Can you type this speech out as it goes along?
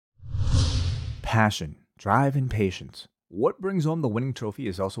passion, drive, and patience. What brings home the winning trophy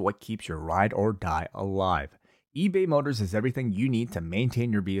is also what keeps your ride or die alive. eBay Motors has everything you need to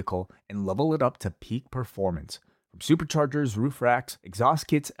maintain your vehicle and level it up to peak performance. From superchargers, roof racks, exhaust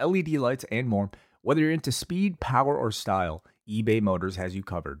kits, LED lights, and more, whether you're into speed, power, or style, eBay Motors has you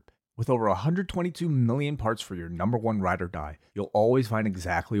covered. With over 122 million parts for your number one ride or die, you'll always find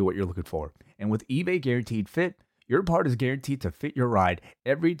exactly what you're looking for. And with eBay Guaranteed Fit, your part is guaranteed to fit your ride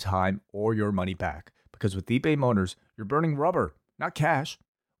every time or your money back. Because with eBay Motors, you're burning rubber, not cash.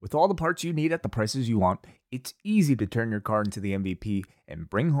 With all the parts you need at the prices you want, it's easy to turn your car into the MVP and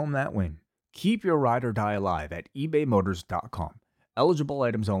bring home that win. Keep your ride or die alive at ebaymotors.com. Eligible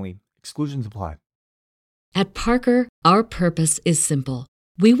items only. Exclusions apply. At Parker, our purpose is simple.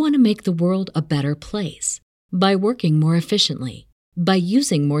 We want to make the world a better place by working more efficiently, by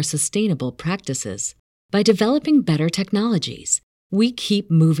using more sustainable practices, by developing better technologies. We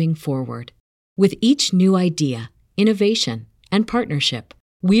keep moving forward. With each new idea, innovation, and partnership,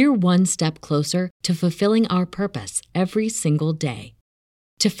 we're one step closer to fulfilling our purpose every single day.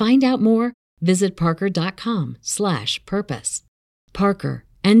 To find out more, visit parker.com/purpose. Parker,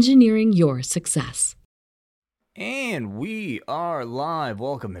 engineering your success. And we are live.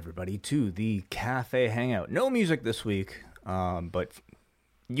 Welcome, everybody, to the Cafe Hangout. No music this week, but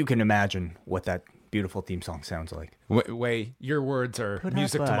you can imagine what that beautiful theme song sounds like. Way, your words are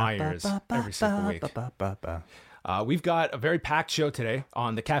music to my ears every single week. We've got a very packed show today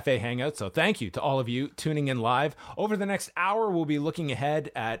on the Cafe Hangout, so thank you to all of you tuning in live. Over the next hour, we'll be looking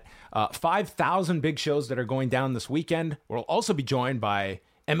ahead at 5,000 big shows that are going down this weekend. We'll also be joined by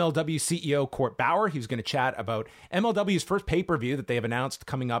MLW CEO Court Bauer. He's going to chat about MLW's first pay-per-view that they have announced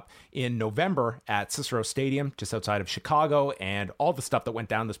coming up in November at Cicero Stadium, just outside of Chicago, and all the stuff that went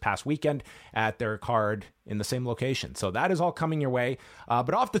down this past weekend at their card in the same location. So that is all coming your way.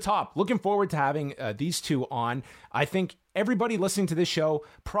 But off the top, looking forward to having these two on. I think everybody listening to this show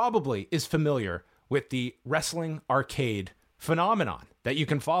probably is familiar with the Wrestling Arcade phenomenon that you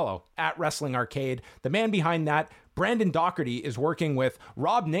can follow at Wrestling Arcade. The man behind that, Brandon Doherty, is working with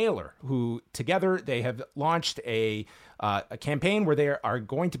Rob Naylor, who together they have launched a campaign where they are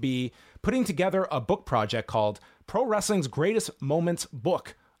going to be putting together a book project called Pro Wrestling's Greatest Moments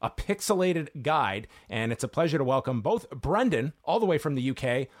Book, a pixelated guide. And it's a pleasure to welcome both Brendan, all the way from the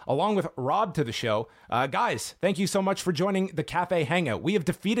UK, along with Rob to the show. Guys, thank you so much for joining the Cafe Hangout. We have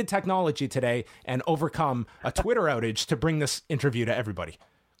defeated technology today and overcome a Twitter outage to bring this interview to everybody.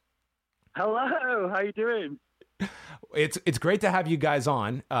 Hello, how you doing? It's great to have you guys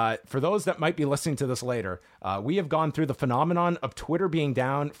on. For those that might be listening to this later, we have gone through the phenomenon of Twitter being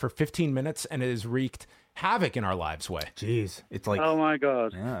down for 15 minutes, and it has wreaked havoc in our lives. Jeez, it's like, oh my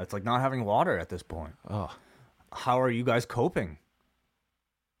god, yeah, it's like not having water at this point. Oh, how are you guys coping?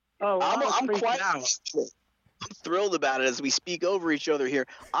 Oh, I'm quite I'm thrilled about it as we speak over each other here.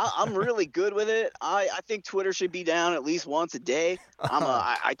 I'm really good with it. I think Twitter should be down at least once a day.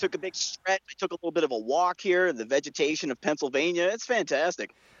 I took a big stretch. I took a little bit of a walk here in the vegetation of Pennsylvania. It's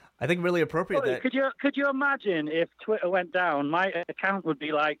fantastic. I think really appropriate that. Could you imagine if Twitter went down? My account would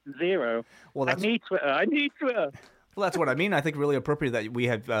be like 0. Well, I need Twitter. Well, that's what I mean. I think really appropriate that we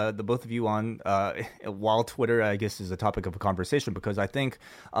have the both of you on while Twitter, I guess, is a topic of a conversation, because I think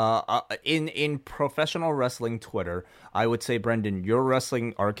in professional wrestling Twitter, I would say, Brendan, your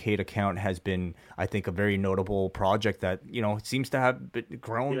Wrestling Arcade account has been, I think, a very notable project that, seems to have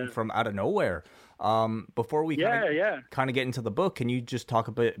grown from out of nowhere. Before we kind of get into the book, can you just talk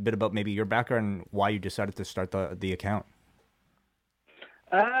a bit about maybe your background and why you decided to start the account?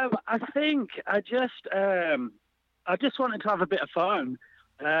 I think I just wanted to have a bit of fun.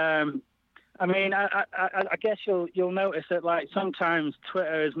 I mean, I guess you'll notice that, like, sometimes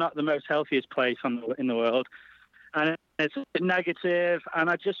Twitter is not the most healthiest place in the world, and it's negative. And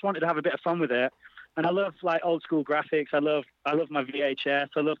I just wanted to have a bit of fun with it. And I love, like, old school graphics. I love my VHS.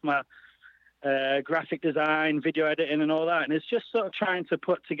 I love my graphic design, video editing, and all that. And it's just sort of trying to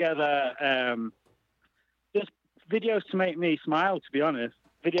put together just videos to make me smile, to be honest.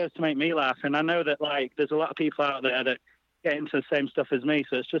 Videos to make me laugh. And I know that, like, there's a lot of people out there that get into the same stuff as me,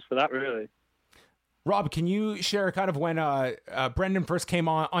 so it's just for that, really. Rob, can you share kind of when Brendan first came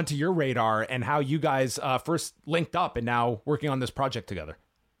onto your radar and how you guys first linked up and now working on this project together?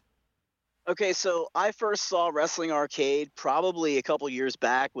 Okay, so I first saw Wrestling Arcade probably a couple years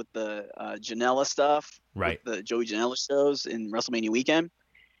back with the Janela stuff, right? With the Joey Janela shows in WrestleMania weekend.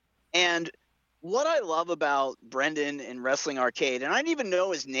 And what I love about Brendan and Wrestling Arcade, and I didn't even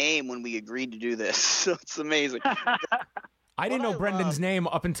know his name when we agreed to do this, so it's amazing. I didn't know Brendan's name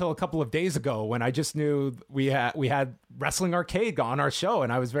up until a couple of days ago when I just knew we had Wrestling Arcade on our show,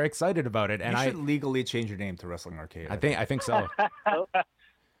 and I was very excited about it. And you should legally change your name to Wrestling Arcade. I think so.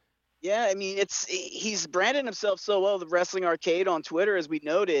 Yeah, I mean, he's branded himself so well, the Wrestling Arcade on Twitter, as we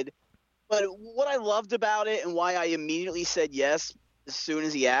noted. But what I loved about it and why I immediately said yes as soon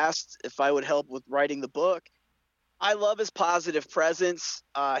as he asked if I would help with writing the book, I love his positive presence.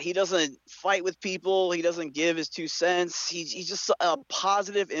 He doesn't fight with people. He doesn't give his 2 cents. He's just a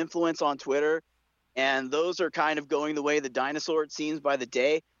positive influence on Twitter. And those are kind of going the way the dinosaur, it seems, by the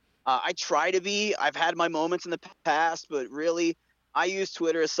day. I try to be. I've had my moments in the past, but really I use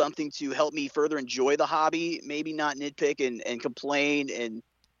Twitter as something to help me further enjoy the hobby, maybe not nitpick and complain and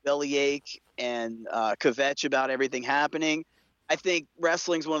bellyache and kvetch about everything happening. I think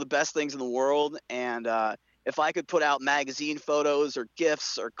wrestling is one of the best things in the world, and if I could put out magazine photos or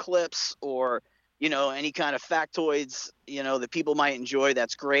GIFs or clips or, any kind of factoids, that people might enjoy,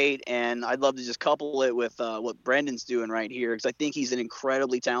 that's great. And I'd love to just couple it with what Brendan's doing right here, because I think he's an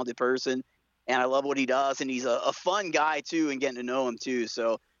incredibly talented person, and I love what he does. And he's a fun guy, too, and getting to know him, too.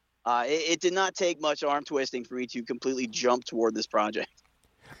 So it did not take much arm twisting for me to completely jump toward this project.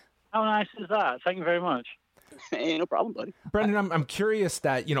 How nice is that? Thank you very much. Hey, no problem, buddy. Brendan, I'm curious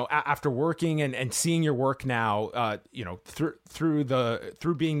that, after working and seeing your work now, through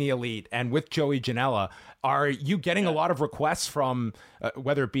being the Elite and with Joey Janela, are you getting a lot of requests from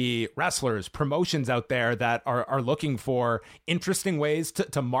whether it be wrestlers, promotions out there that are looking for interesting ways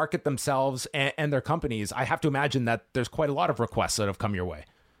to market themselves and their companies? I have to imagine that there's quite a lot of requests that have come your way.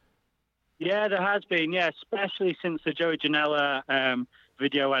 Yeah, there has been. Yeah, especially since the Joey Janela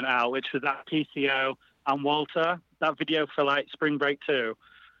video went out, which was that PCO and Walter, that video for Spring Break 2.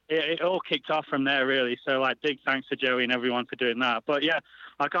 It all kicked off from there, really. So big thanks to Joey and everyone for doing that. But yeah,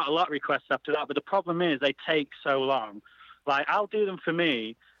 I got a lot of requests after that. But the problem is they take so long. I'll do them for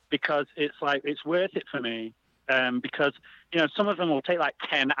me because it's worth it for me. Because some of them will take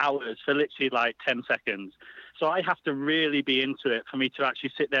 10 hours for literally 10 seconds. So I have to really be into it for me to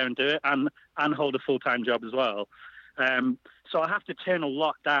actually sit there and do it and hold a full-time job as well. So I have to turn a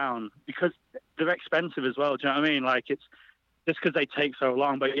lot down because they're expensive as well. Do you know what I mean? It's just because they take so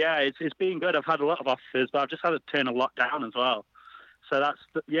long. But yeah, it's been good. I've had a lot of offers, but I've just had to turn a lot down as well. So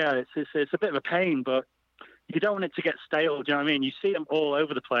it's a bit of a pain, but you don't want it to get stale. Do you know what I mean? You see them all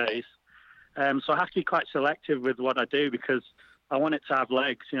over the place. So I have to be quite selective with what I do because I want it to have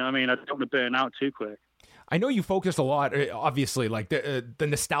legs. You know what I mean? I don't want to burn out too quick. I know you focused a lot, obviously, the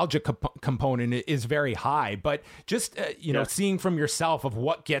nostalgia component is very high, but just, seeing from yourself of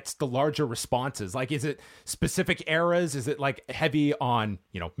what gets the larger responses, is it specific eras? Is it heavy on,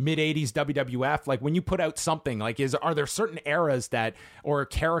 mid-'80s WWF? When you put out something, are there certain eras or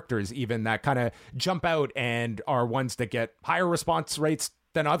characters even that kind of jump out and are ones that get higher response rates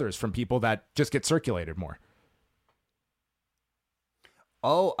than others from people that just get circulated more?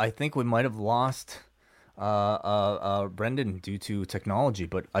 Oh, I think we might have lost Brendan due to technology,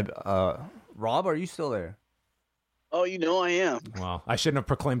 but Rob, are you still there? Oh, I am. Well, I shouldn't have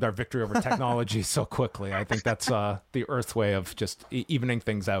proclaimed our victory over technology so quickly. I think that's the Earth's way of just evening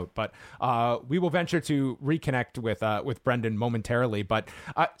things out. But we will venture to reconnect with Brendan momentarily. But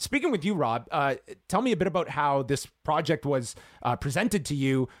speaking with you, Rob, tell me a bit about how this project was presented to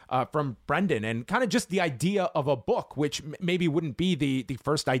you from Brendan, and kind of just the idea of a book, which maybe wouldn't be the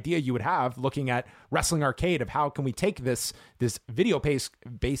first idea you would have looking at Wrestling Arcade, of how can we take this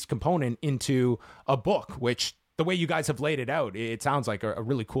video-based component into a book, which, the way you guys have laid it out, it sounds like a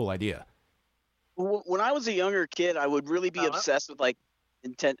really cool idea. When I was a younger kid, I would really be obsessed with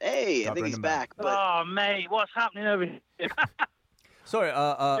intent. Hey, I think he's back. But... Oh, mate, what's happening over here? Sorry,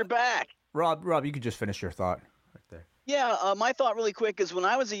 you're back. Rob, you could just finish your thought right there. Yeah, my thought really quick is when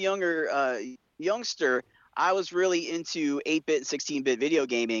I was a younger youngster, I was really into 8-bit and 16-bit video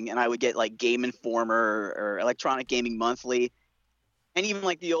gaming, and I would get Game Informer or Electronic Gaming Monthly. And even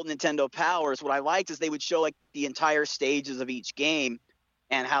the old Nintendo Powers, what I liked is they would show the entire stages of each game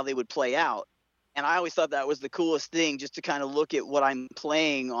and how they would play out. And I always thought that was the coolest thing, just to kind of look at what I'm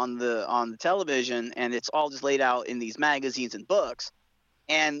playing on the television, and it's all just laid out in these magazines and books.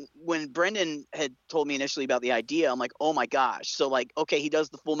 And when Brendan had told me initially about the idea, I'm like, oh my gosh. So okay, he does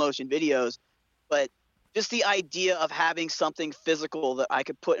the full motion videos, but just the idea of having something physical that I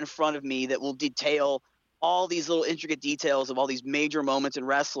could put in front of me that will detail all these little intricate details of all these major moments in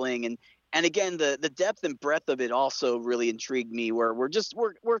wrestling. And again, the depth and breadth of it also really intrigued me, where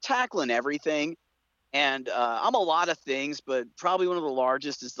we're tackling everything. And I'm a lot of things, but probably one of the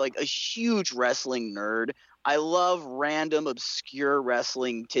largest is a huge wrestling nerd. I love random, obscure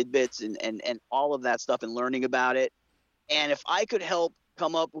wrestling tidbits and all of that stuff and learning about it. And if I could help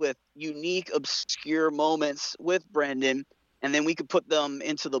come up with unique, obscure moments with Brendan, and then we could put them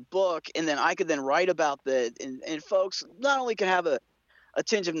into the book, and then I could then write about that, and folks not only can have a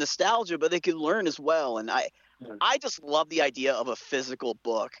tinge of nostalgia, but they could learn as well. And I just love the idea of a physical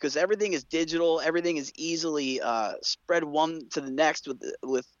book, because everything is digital, everything is easily spread one to the next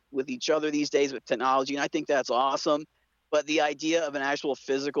with each other these days with technology, and I think that's awesome. But the idea of an actual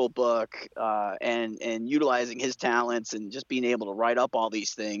physical book and utilizing his talents and just being able to write up all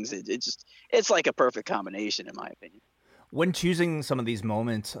these things, it's like a perfect combination, in my opinion. When choosing some of these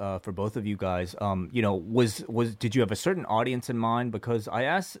moments for both of you guys, did you have a certain audience in mind? Because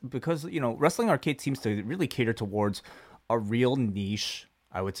Wrestling Arcade seems to really cater towards a real niche,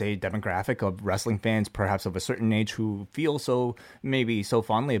 I would say, demographic of wrestling fans, perhaps of a certain age, who feel so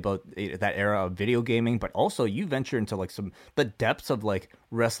fondly about that era of video gaming. But also, you venture into like the depths of like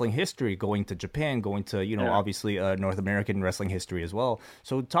wrestling history, going to Japan, going to obviously North American wrestling history as well.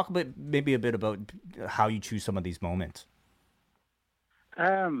 So talk a bit about how you choose some of these moments.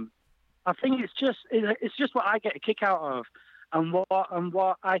 I think it's just what I get a kick out of, and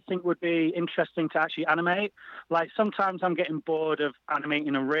what I think would be interesting to actually animate. Like sometimes I'm getting bored of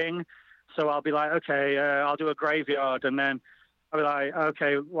animating a ring, so I'll be like, okay, I'll do a graveyard, and then I'll be like,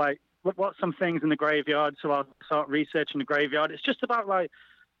 okay, like what's some things in the graveyard? So I'll start researching the graveyard. It's just about like,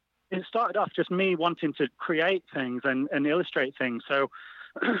 it started off just me wanting to create things and illustrate things. So,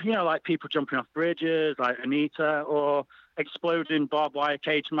 like people jumping off bridges, like Anita, or exploding barbed wire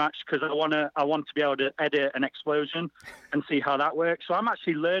cage match, because I want to be able to edit an explosion and see how that works. So I'm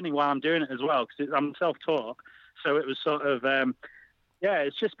actually learning while I'm doing it as well, because I'm self-taught. So it was sort of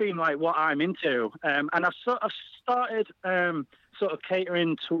it's just been like what I'm into, and I've sort of started sort of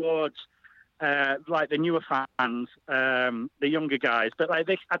catering towards like the newer fans, the younger guys. But like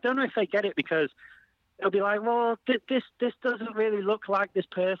I don't know if they get it, because they'll be like, well, this doesn't really look like this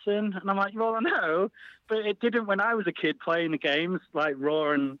person. And I'm like, well, I know, but it didn't when I was a kid playing the games like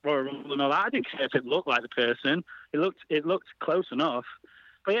Raw and Royal Rumble and all that. I didn't care if it looked like the person. It looked close enough.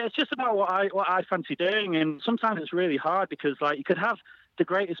 But yeah, it's just about what I fancy doing. And sometimes it's really hard, because like you could have the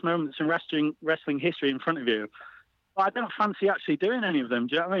greatest moments in wrestling history in front of you, but I don't fancy actually doing any of them.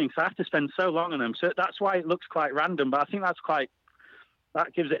 Do you know what I mean? So I have to spend so long on them. So that's why it looks quite random. But I think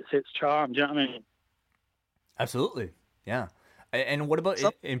that gives it its charm. Do you know what I mean? Absolutely. Yeah. And what about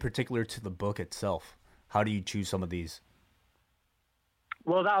in particular to the book itself? How do you choose some of these?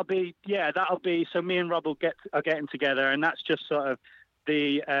 Well, that'll be so me and Rob are getting together, and that's just sort of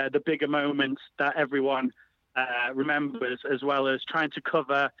the bigger moments that everyone remembers, as well as trying to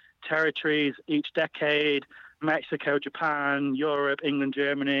cover territories each decade: Mexico, Japan, Europe, England,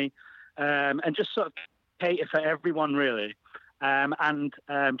 Germany, and just sort of cater for everyone really. And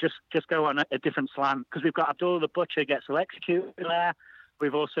just go on a different slant, because we've got Abdullah the Butcher gets electrocuted there.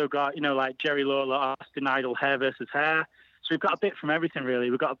 We've also got, like Jerry Lawler, Austin Idol, hair versus hair. So we've got a bit from everything, really.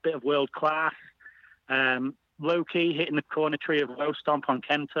 We've got a bit of world class. Loki hitting the corner tree of Low Stomp on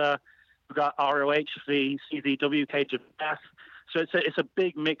Kenta. We've got ROH v CZW Cage of Death. So it's a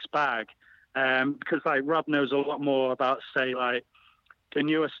big mixed bag, because like Rob knows a lot more about, say, like the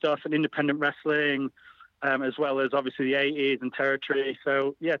newer stuff and independent wrestling, as well as obviously the 80s and territory.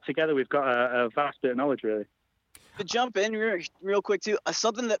 So, yeah, together we've got a vast bit of knowledge, really. To jump in real quick, too,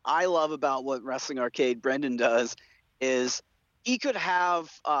 something that I love about what Wrestling Arcade Brendan does is he could have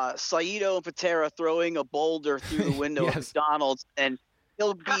Saito and Patera throwing a boulder through the window of McDonald's, and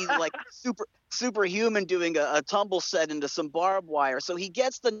he'll be like superhuman doing a tumble set into some barbed wire. So he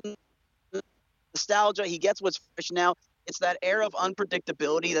gets the nostalgia. He gets what's fresh now. It's that air of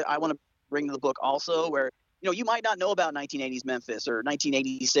unpredictability that I want to bring to the book also, where you might not know about 1980s Memphis or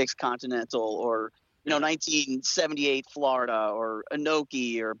 1986 Continental or 1978 Florida or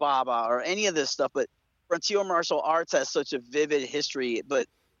Inoki or Baba or any of this stuff, but Frontier Martial Arts has such a vivid history. But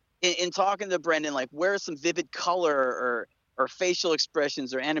in talking to Brendan, like, where's some vivid color or facial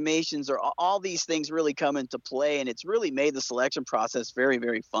expressions or animations, or all these things really come into play, and it's really made the selection process very,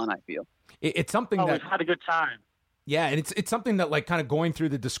 very fun, I feel. It's something that we've had a good time. Yeah, and it's something that, like, kind of going through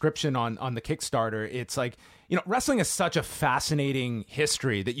the description on the Kickstarter, it's like, wrestling is such a fascinating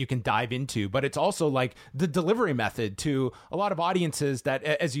history that you can dive into, but it's also like the delivery method to a lot of audiences that,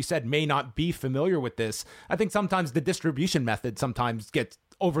 as you said, may not be familiar with this. I think sometimes the distribution method sometimes gets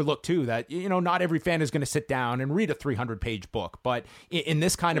overlooked too, that, not every fan is going to sit down and read a 300-page book, but in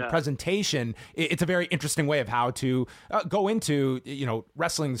this kind of presentation, it's a very interesting way of how to go into,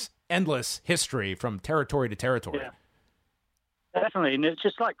 wrestling's endless history from territory to territory. Yeah. Definitely, and it's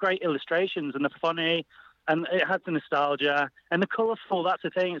just like great illustrations, and the funny, and it has the nostalgia and the colourful. That's the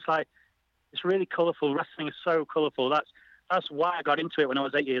thing. It's like It's really colourful. Wrestling is so colourful. That's why I got into it when I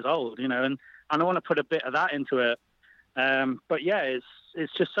was 8 years old, and I want to put a bit of that into it. But yeah,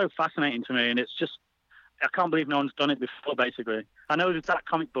 it's just so fascinating to me, and it's just, I can't believe no one's done it before, basically. I know there's that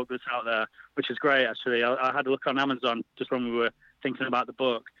comic book that's out there, which is great, actually. I had a look on Amazon just when we were thinking about the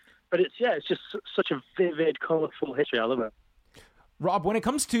book. But it's just such a vivid, colourful history. I love it. Rob, when it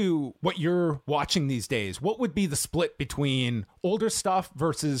comes to what you're watching these days, what would be the split between older stuff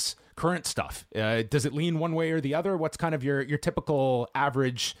versus current stuff? Does it lean one way or the other? What's kind of your typical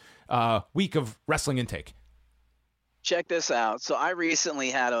average week of wrestling intake? Check this out. So I recently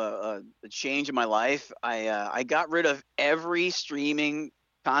had a change in my life. I got rid of every streaming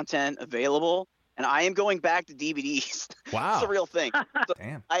content available, and I am going back to DVDs. Wow. It's a real thing. So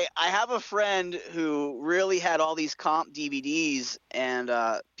Damn. I have a friend who really had all these comp DVDs, and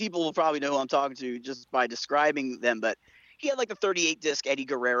people will probably know who I'm talking to just by describing them, but he had like a 38-disc Eddie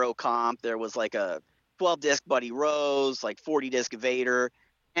Guerrero comp. There was like a 12-disc Buddy Rose, like 40-disc Vader.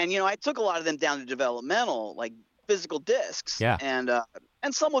 And, I took a lot of them down to developmental, like physical discs. Yeah.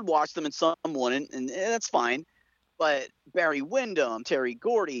 And some would watch them and some wouldn't, and that's fine. But Barry Windham, Terry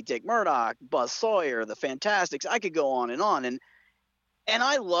Gordy, Dick Murdoch, Buzz Sawyer, the Fantastics, I could go on. And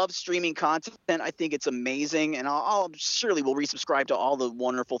I love streaming content. I think it's amazing, and I'll surely will resubscribe to all the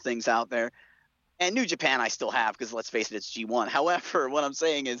wonderful things out there. And New Japan I still have, because let's face it, it's G1. However, what I'm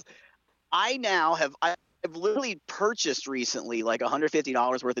saying is I've literally purchased recently like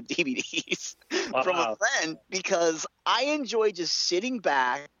 $150 worth of DVDs from a friend, because I enjoy just sitting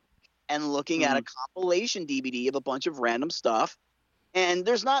back and looking at a compilation DVD of a bunch of random stuff. And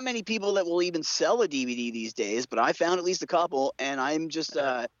there's not many people that will even sell a DVD these days, but I found at least a couple, and I'm just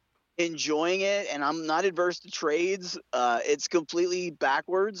enjoying it, and I'm not adverse to trades. It's completely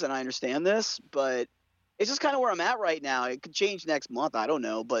backwards, and I understand this, but it's just kind of where I'm at right now. It could change next month. I don't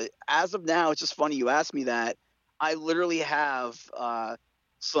know. But as of now, it's just funny you asked me that. I literally have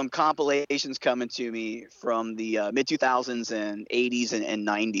some compilations coming to me from the mid-2000s and 80s and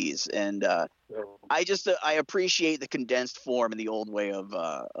 90s. And I appreciate the condensed form and the old way of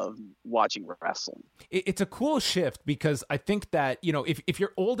watching wrestling. It's a cool shift, because I think that, if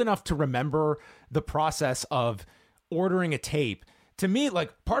you're old enough to remember the process of ordering a tape, to me,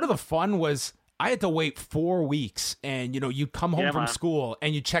 like, part of the fun was I had to wait 4 weeks, and, you'd come home from school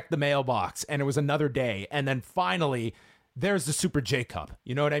and you check the mailbox and it was another day. And then finally there's the Super J Cup.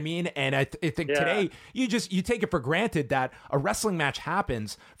 You know what I mean? And I think today you take it for granted that a wrestling match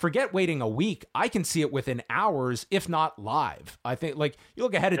happens. Forget waiting a week. I can see it within hours, if not live. I think, like, you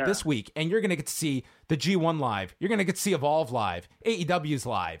look ahead at this week and you're going to get to see the G1 live. You're going to get to see Evolve live, AEW's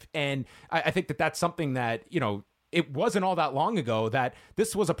live. And I think that that's something that, it wasn't all that long ago that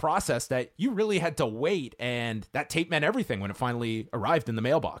this was a process that you really had to wait, and that tape meant everything when it finally arrived in the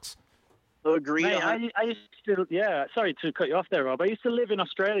mailbox. Agreed. Mate, I used to, sorry to cut you off there, Rob. I used to live in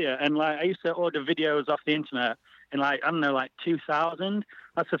Australia, and I used to order videos off the internet in 2000.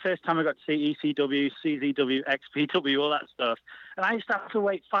 That's the first time I got to see ECW, CZW, XPW, all that stuff. And I used to have to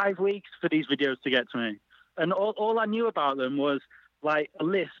wait 5 weeks for these videos to get to me. And all I knew about them was like a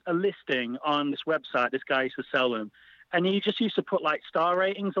listing on this website. This guy used to sell them, and he just used to put like star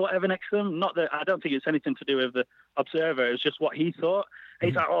ratings or whatever next to them. Not that, I don't think it's anything to do with the Observer. It was just what he thought.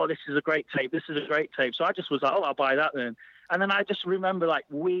 He's like, oh, this is a great tape. This is a great tape. So I just was like, oh, I'll buy that then. And then I just remember like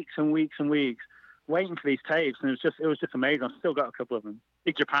weeks and weeks and weeks waiting for these tapes, and it was just amazing. I've still got a couple of them.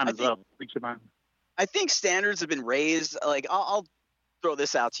 Big Japan as well. Big Japan. I think standards have been raised. Like, I'll throw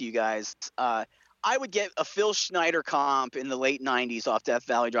this out to you guys. I would get a Phil Schneider comp in the late 90s off Death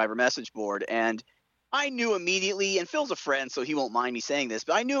Valley Driver message board, and I knew immediately, and Phil's a friend, so he won't mind me saying this,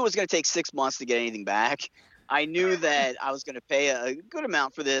 but I knew it was going to take 6 months to get anything back. I knew that I was going to pay a good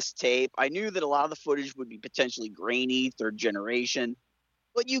amount for this tape. I knew that a lot of the footage would be potentially grainy, third generation,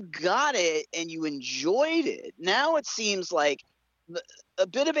 but you got it and you enjoyed it. Now it seems like a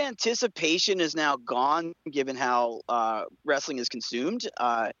bit of anticipation is now gone, given how wrestling is consumed.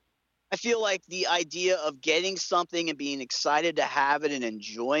 I feel like the idea of getting something and being excited to have it and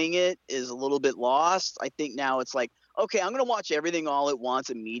enjoying it is a little bit lost. I think now it's like, okay, I'm going to watch everything all at once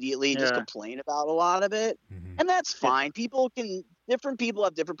immediately and just complain about a lot of it. Mm-hmm. And that's fine. Different people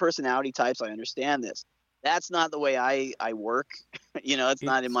have different personality types. I understand this. That's not the way I work. It's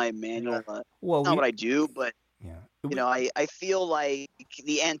not in my manual. Not what I do, but I feel like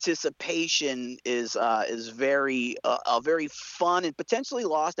the anticipation is very a very fun and potentially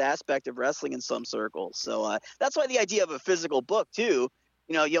lost aspect of wrestling in some circles. So that's why the idea of a physical book too.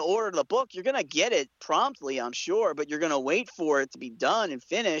 You order the book, you're gonna get it promptly, I'm sure, but you're gonna wait for it to be done and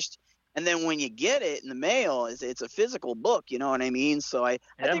finished. And then when you get it in the mail, it's a physical book. You know what I mean? So I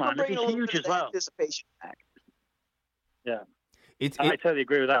think we're bringing a little bit of that anticipation back. Yeah, I totally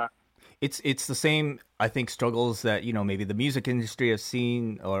agree with that. It's the same, I think, struggles that, you know, maybe the music industry has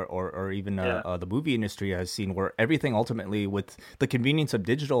seen, or even the movie industry has seen, where everything ultimately, with the convenience of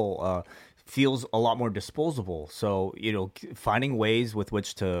digital, feels a lot more disposable. So, you know, finding ways with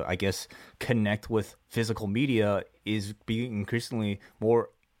which to, I guess, connect with physical media is being increasingly more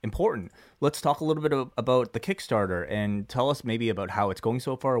important. Let's talk a little bit about the Kickstarter, and tell us maybe about how it's going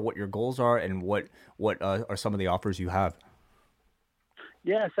so far, what your goals are, and what are some of the offers you have.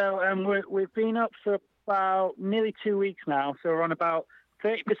 Yeah, so we've been up for about nearly 2 weeks now, so we're on about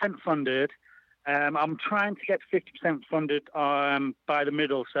 30% funded. I'm trying to get 50% funded by the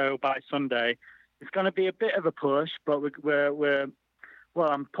middle, so by Sunday. It's going to be a bit of a push, but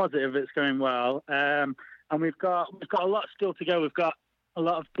I'm positive it's going well. And we've got a lot still to go. We've got a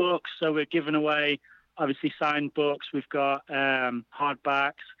lot of books, so we're giving away obviously signed books. We've got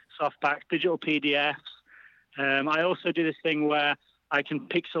hardbacks, softbacks, digital PDFs. I also do this thing where I can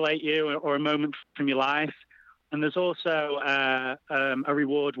pixelate you or a moment from your life. And there's also a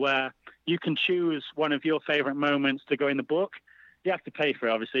reward where you can choose one of your favorite moments to go in the book. You have to pay for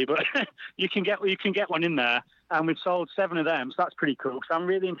it, obviously, but you can get one in there. And we've sold 7 of them, so that's pretty cool. So I'm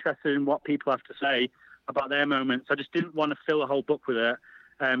really interested in what people have to say about their moments. I just didn't want to fill a whole book with it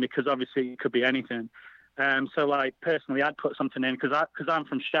because obviously it could be anything. So, like, personally, I'd put something in because I'm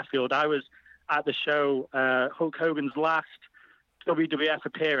from Sheffield. I was at the show, Hulk Hogan's last WWF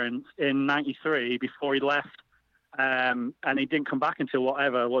appearance in '93 before he left, and he didn't come back until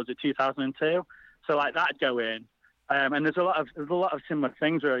 2002. So like that'd go in, and there's a lot of similar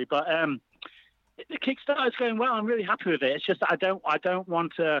things really. But the Kickstarter's going well. I'm really happy with it. It's just that I don't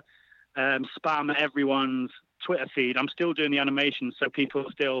want to spam everyone's Twitter feed. I'm still doing the animations so people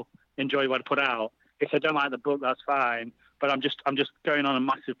still enjoy what I put out. If they don't like the book, that's fine. But I'm just going on a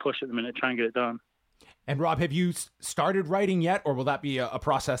massive push at the minute, trying to get it done. And Rob, have you started writing yet, or will that be a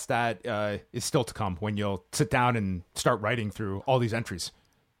process that is still to come when you'll sit down and start writing through all these entries?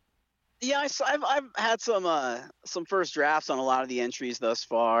 Yeah, I've had some first drafts on a lot of the entries thus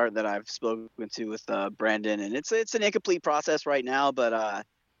far that I've spoken to with Brendan, and it's an incomplete process right now, but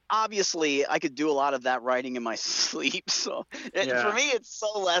obviously I could do a lot of that writing in my sleep. So for me, it's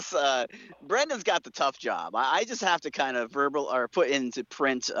so less. Brendan's got the tough job. I just have to kind of verbal or put into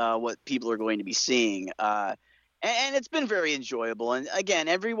print what people are going to be seeing. And it's been very enjoyable. And again,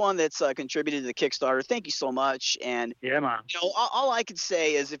 everyone that's contributed to the Kickstarter, thank you so much. And yeah, man. You know, all I could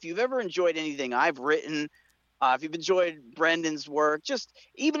say is if you've ever enjoyed anything I've written, if you've enjoyed Brendan's work, just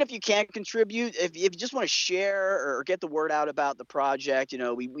even if you can't contribute, if you just want to share or get the word out about the project, you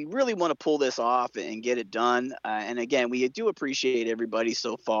know, we really want to pull this off and get it done. And again, we do appreciate everybody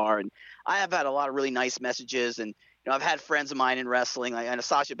so far. And I have had a lot of really nice messages. And, you know, I've had friends of mine in wrestling, like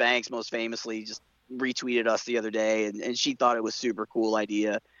Sasha Banks most famously just retweeted us the other day, and she thought it was a super cool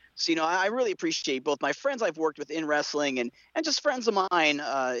idea. So, you know, I really appreciate both my friends I've worked with in wrestling and just friends of mine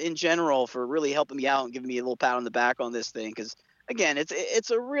in general for really helping me out and giving me a little pat on the back on this thing. Because, again,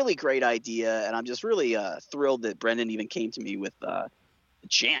 it's a really great idea, and I'm just really thrilled that Brendan even came to me with the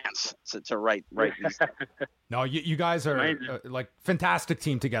chance to write these. No, you guys are like fantastic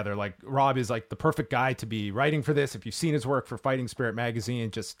team together. Like Rob is like the perfect guy to be writing for this. If you've seen his work for Fighting Spirit magazine,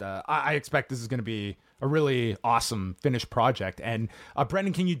 just I expect this is going to be a really awesome finished project. And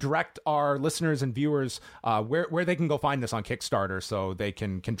Brendan, can you direct our listeners and viewers where they can go find this on Kickstarter so they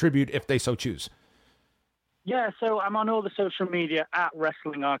can contribute if they so choose? Yeah, so I'm on all the social media at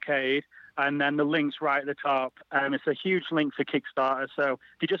Wrestling Arcade. And then the link's right at the top. It's a huge link for Kickstarter. So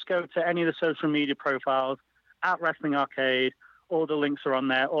if you just go to any of the social media profiles at Wrestling Arcade, all the links are on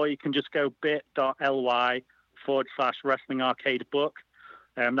there. Or you can just go bit.ly/Wrestling Arcade book.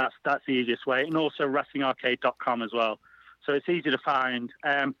 That's the easiest way. And also WrestlingArcade.com as well. So it's easy to find.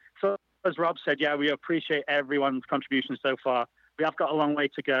 So as Rob said, yeah, we appreciate everyone's contribution so far. We have got a long way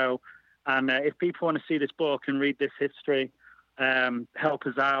to go. And if people want to see this book and read this history, help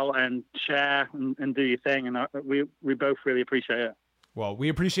us out and share and do your thing, and we both really appreciate it. Well, we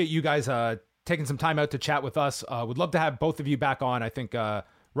appreciate you guys taking some time out to chat with us. Would love to have both of you back on. I think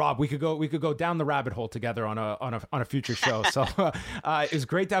Rob, we could go down the rabbit hole together on a future show. So it's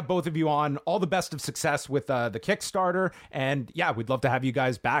great to have both of you on. All the best of success with the Kickstarter, and yeah, we'd love to have you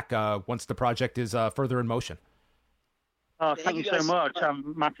guys back once the project is further in motion. Oh, thank you so much.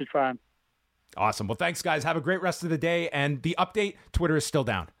 I'm a massive fan. Awesome. Well, thanks, guys. Have a great rest of the day. And the update, Twitter is still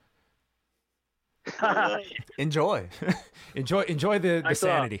down. Enjoy. Enjoy the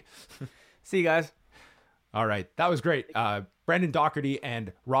sanity. See you guys. All right. That was great. Brendan Doherty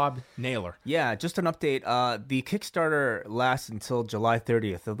and Rob Naylor. Yeah, just an update. The Kickstarter lasts until July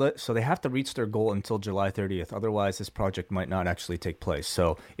 30th, so they have to reach their goal until July 30th. Otherwise, this project might not actually take place.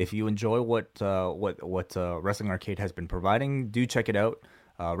 So if you enjoy what Wrestling Arcade has been providing, do check it out.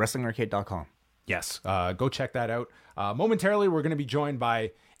 WrestlingArcade.com. Yes, go check that out. Momentarily, we're going to be joined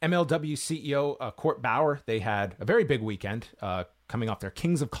by MLW CEO Court Bauer. They had a very big weekend coming off their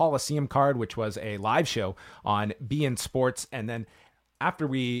Kings of Coliseum card, which was a live show on beIN Sports. And then after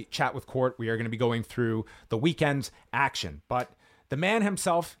we chat with Court, we are going to be going through the weekend's action. But the man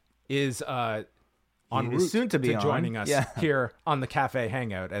himself is en route soon to be joining us here on the Cafe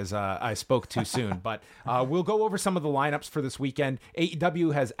Hangout, as I spoke too soon. But we'll go over some of the lineups for this weekend.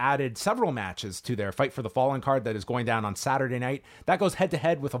 AEW has added several matches to their Fight for the Fallen card that is going down on Saturday night. That goes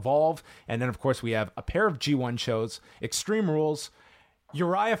head-to-head with Evolve. And then, of course, we have a pair of G1 shows, Extreme Rules,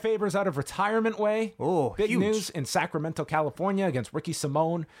 Uriah Faber's out of retirement way. Oh, big huge news in Sacramento, California against Ricky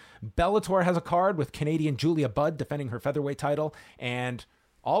Simone. Bellator has a card with Canadian Julia Budd defending her featherweight title. And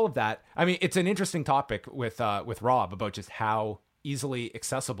all of that. I mean, it's an interesting topic with Rob about just how easily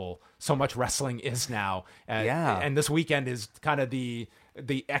accessible so much wrestling is now. And this weekend is kind of the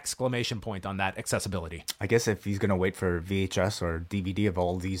exclamation point on that accessibility. I guess if he's going to wait for VHS or DVD of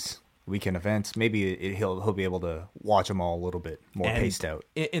all these weekend events, maybe he'll be able to watch them all a little bit more paced out.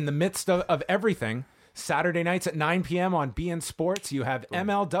 In the midst of everything, Saturday nights at 9 p.m. on beIN Sports, you have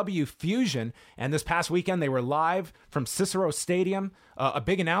MLW Fusion. And this past weekend, they were live from Cicero Stadium. A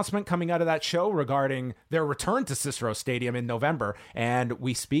big announcement coming out of that show regarding their return to Cicero Stadium in November. And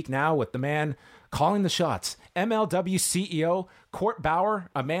we speak now with the man calling the shots, MLW CEO Court Bauer,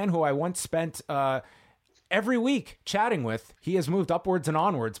 a man who I once spent every week chatting with. He has moved upwards and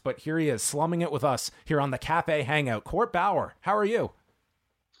onwards, but here he is slumming it with us here on the Cafe Hangout. Court Bauer, how are you?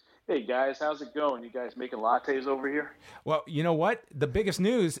 Hey guys, how's it going? You guys making lattes over here? Well, you know what? The biggest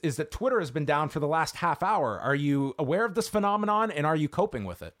news is that Twitter has been down for the last half hour. Are you aware of this phenomenon, and are you coping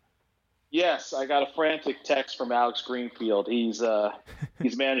with it? Yes, I got a frantic text from Alex Greenfield. He's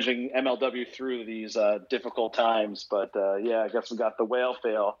managing MLW through these difficult times, but I guess we got the whale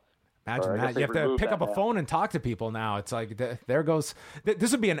fail. Imagine that. You have to pick up a phone and talk to people now. It's like, there goes.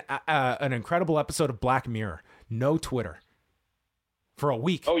 This would be an incredible episode of Black Mirror. No Twitter for a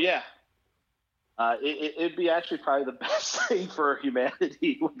week. Oh, yeah. It'd be actually probably the best thing for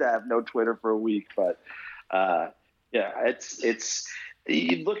humanity to have no Twitter for a week. But, it's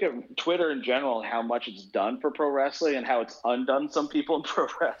you look at Twitter in general and how much it's done for pro wrestling and how it's undone some people in pro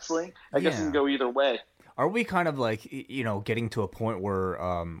wrestling. I guess it can go either way. Are we kind of like, getting to a point where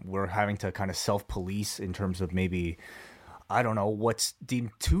we're having to kind of self-police in terms of maybe, I don't know, what's deemed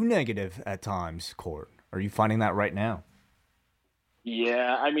too negative at times, Court? Are you finding that right now?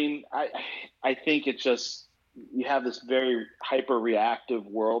 Yeah, I mean, I think it's just you have this very hyper-reactive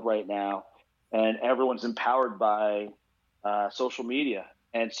world right now, and everyone's empowered by social media.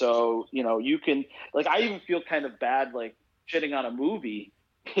 And so, you can – like I even feel kind of bad like shitting on a movie.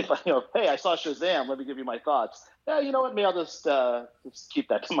 If hey, I saw Shazam, let me give you my thoughts. Yeah, you know what? Maybe I'll just keep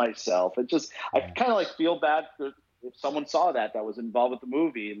that to myself. It just I kind of like feel bad if someone saw that was involved with the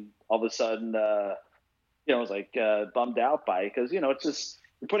movie, and all of a sudden, I was like bummed out by it because it's just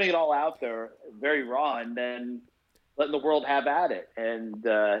you're putting it all out there very raw, and then letting the world have at it. And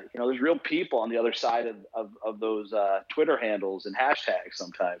there's real people on the other side of those Twitter handles and hashtags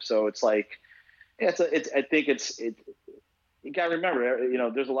sometimes. So it's like I think it's. You got to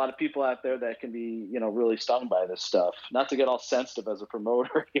remember, there's a lot of people out there that can be, really stung by this stuff. Not to get all sensitive as a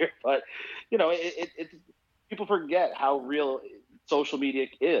promoter here, but, people forget how real social media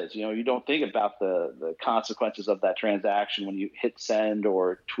is. You don't think about the consequences of that transaction when you hit send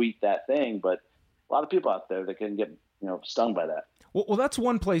or tweet that thing, but a lot of people out there that can get, stung by that. Well, that's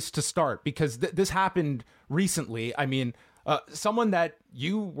one place to start because this happened recently. I mean, someone that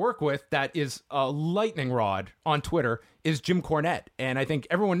you work with that is a lightning rod on Twitter is Jim Cornette. And I think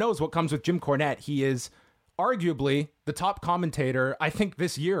everyone knows what comes with Jim Cornette. He is arguably the top commentator, I think,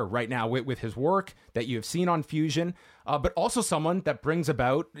 this year right now with his work that you have seen on Fusion, but also someone that brings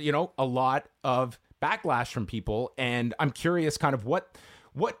about, a lot of backlash from people. And I'm curious kind of what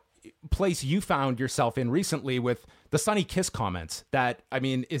place you found yourself in recently with the Sonny Kiss comments. That, I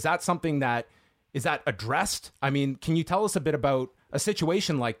mean, is that something that is that addressed? I mean, can you tell us a bit about a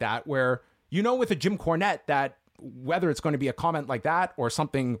situation like that where, with a Jim Cornette that whether it's going to be a comment like that or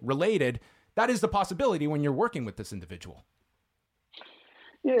something related, that is the possibility when you're working with this individual?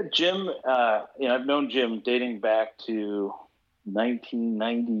 Yeah, Jim, I've known Jim dating back to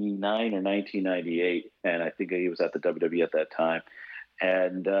 1999 or 1998, and I think he was at the WWE at that time.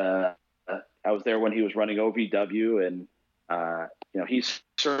 And I was there when he was running OVW, and he's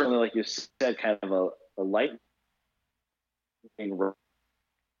certainly, like you said, kind of a lightning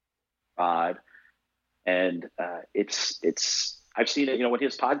rod, and I've seen it. When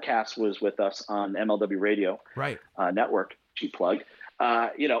his podcast was with us on MLW Radio, right? Network, cheap plug.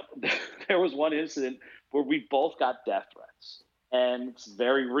 There was one incident where we both got death threats, and it's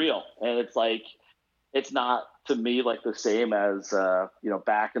very real. And it's like, it's not to me like the same as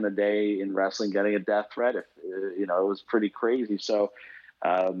back in the day in wrestling getting a death threat. It was pretty crazy. So,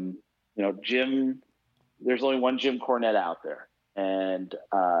 Jim, there's only one Jim Cornette out there, and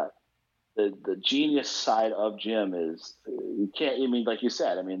the genius side of Jim is like you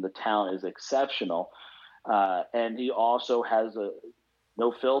said, the talent is exceptional, and he also has a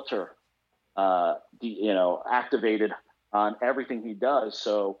no filter, activated on everything he does.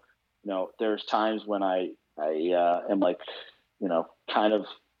 So, there's times when I am like, kind of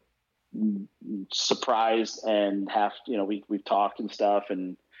surprised and have, we've talked and stuff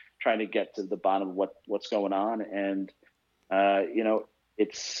and trying to get to the bottom of what's going on. And,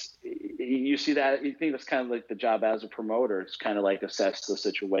 you see that, you think that's kind of like the job as a promoter. It's kind of like assess the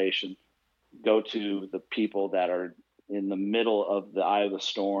situation, go to the people that are in the middle of the eye of the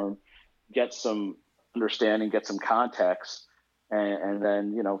storm, get some understanding, get some context, and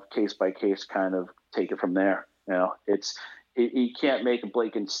then, case by case, kind of take it from there. You can't make a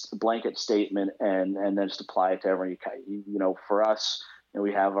blanket statement and then just apply it to everyone. For us,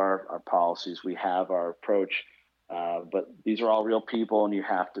 we have our policies, we have our approach, but these are all real people, and you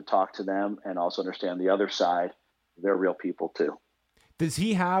have to talk to them and also understand the other side. They're real people too. Does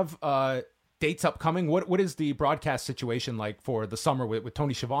he have dates upcoming? What is the broadcast situation like for the summer with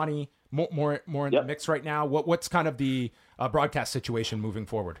Tony Schiavone more in the mix right now? What's kind of the broadcast situation moving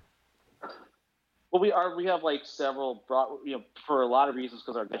forward? Well, we have like several for a lot of reasons,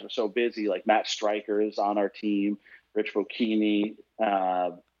 because our guys are so busy. Like Matt Stryker is on our team, Rich Bocchini,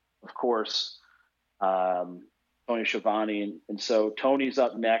 of course, Tony Schiavone, and so Tony's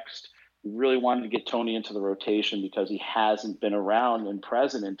up next. We really wanted to get Tony into the rotation because he hasn't been around and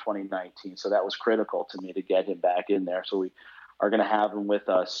present in 2019. So that was critical to me to get him back in there. So we are going to have him with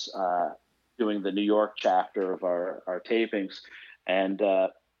us doing the New York chapter of our tapings. And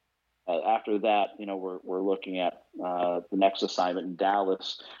after that, we're looking at the next assignment in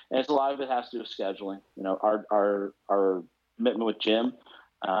Dallas. And a lot of it has to do with scheduling. Our commitment with Jim,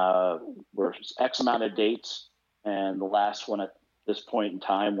 we're X amount of dates. And the last one at this point in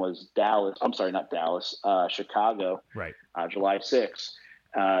time was Chicago, right? July 6th.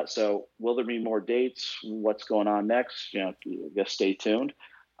 So will there be more dates? What's going on next? I guess stay tuned.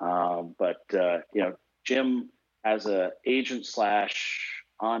 But Jim as a agent /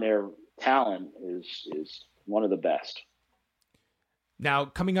 on-air talent is one of the best. Now,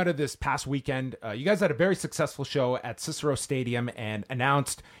 coming out of this past weekend, you guys had a very successful show at Cicero Stadium and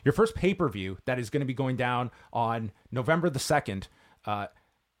announced your first pay-per-view that is going to be going down on November the 2nd.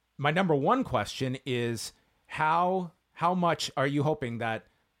 My number one question is how much are you hoping that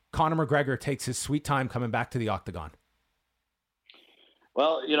Conor McGregor takes his sweet time coming back to the octagon?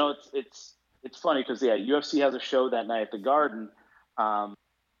 Well, it's funny because UFC has a show that night at the Garden.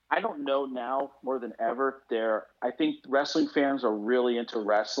 I don't know now more than ever. I think wrestling fans are really into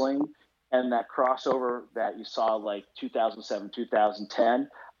wrestling, and that crossover that you saw like 2007, 2010,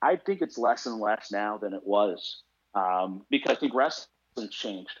 I think it's less and less now than it was, because I think wrestling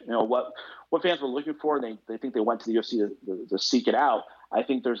changed. What fans were looking for, they think they went to the UFC to seek it out. I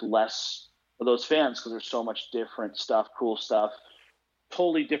think there's less of those fans because there's so much different stuff, cool stuff,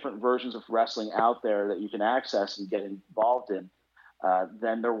 totally different versions of wrestling out there that you can access and get involved in.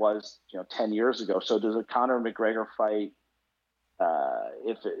 Than there was, 10 years ago. So does a Conor McGregor fight,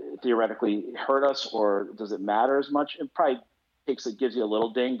 if it theoretically hurt us, or does it matter as much? It probably gives you a little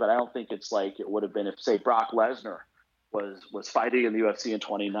ding, but I don't think it's like it would have been if, say, Brock Lesnar was fighting in the UFC in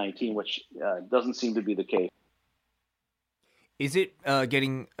 2019, which doesn't seem to be the case. Is it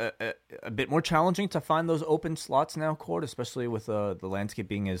getting a bit more challenging to find those open slots now, Cord, especially with the landscape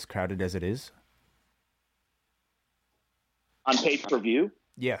being as crowded as it is? On pay-per-view?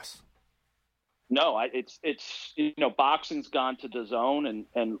 Yes. No, it's boxing's gone to DAZN,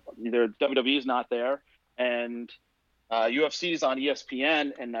 and WWE's not there, and UFC's on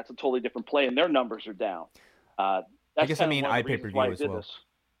ESPN, and that's a totally different play, and their numbers are down. I guess iPay-per-view as well.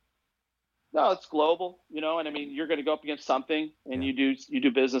 No, it's global, and you're going to go up against something, and you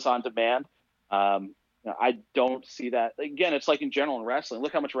do business on demand. I don't see that. Again, it's like in general in wrestling.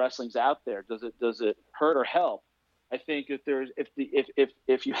 Look how much wrestling's out there. Does it hurt or help? I think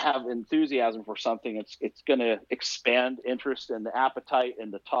if you have enthusiasm for something, it's going to expand interest and the appetite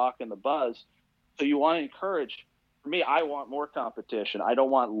and the talk and the buzz. So you want to encourage For me, I want more competition. I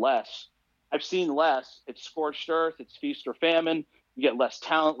don't want less. I've seen less. It's scorched earth. It's feast or famine. You get less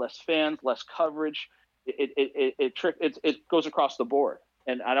talent, less fans, less coverage. It goes across the board.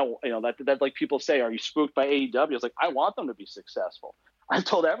 And I don't, that like people say, are you spooked by AEW? It's like, I want them to be successful. I've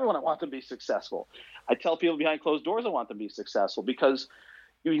told everyone I want them to be successful. I tell people behind closed doors I want them to be successful, because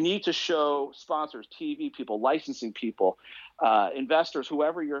you need to show sponsors, TV people, licensing people, investors,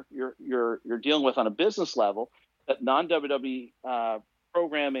 whoever you're dealing with on a business level, that non-WWE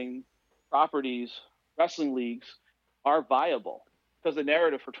programming properties, wrestling leagues are viable. Because the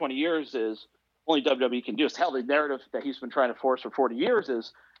narrative for 20 years is only WWE can do it. Hell, the narrative that he's been trying to force for 40 years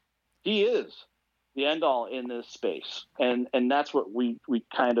is he is the end all in this space. And that's what we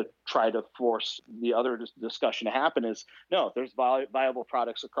kind of try to force the other discussion to happen is, no, there's viable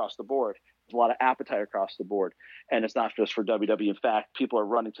products across the board. There's a lot of appetite across the board. And it's not just for WWE. In fact, people are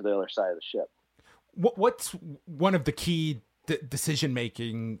running to the other side of the ship. What's one of the key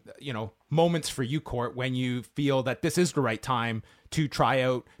decision-making, moments for you, Court, when you feel that this is the right time to try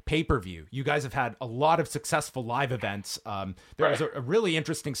out pay-per-view? You guys have had a lot of successful live events. There was a really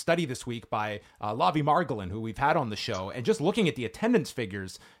interesting study this week by Lavi Margolin, who we've had on the show, and just looking at the attendance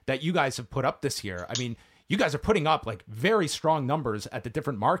figures that you guys have put up this year. I mean, you guys are putting up like very strong numbers at the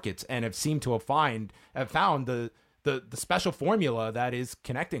different markets and have seemed to have found the special formula that is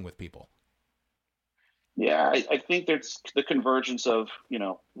connecting with people. Yeah, I think there's the convergence of,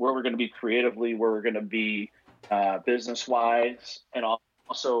 where we're going to be creatively, where we're going to be business-wise, and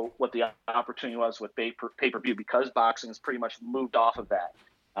also what the opportunity was with pay-per-view, because boxing has pretty much moved off of that.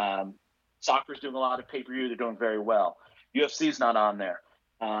 Soccer's doing a lot of pay-per-view. They're doing very well. UFC's not on there.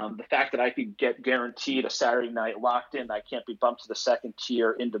 The fact that I could get guaranteed a Saturday night locked in, I can't be bumped to the second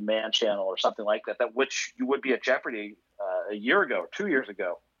tier in demand channel or something like that, which you would be at jeopardy a year ago, 2 years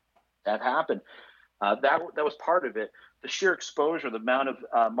ago. That happened. That was part of it. The sheer exposure, the amount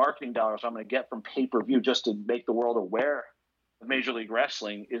of marketing dollars I'm going to get from pay-per-view just to make the world aware of Major League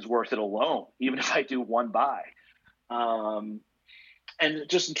Wrestling is worth it alone, even if I do one buy. And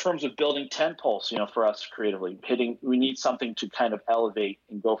just in terms of building tentpoles, for us creatively, we need something to kind of elevate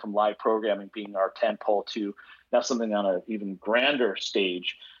and go from live programming being our tentpole to now something on an even grander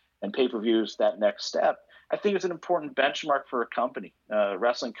stage, and pay-per-view is that next step. I think it's an important benchmark for a company, a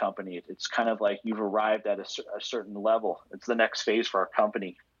wrestling company. It's kind of like you've arrived at a certain level. It's the next phase for our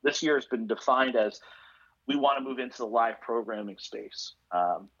company. This year has been defined as we want to move into the live programming space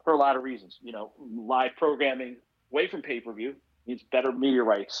for a lot of reasons. Live programming away from pay-per-view means better media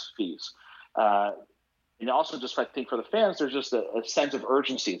rights fees. And also just, I think, for the fans, there's just a sense of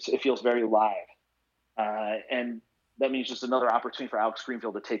urgency. It feels very live. And that means just another opportunity for Alex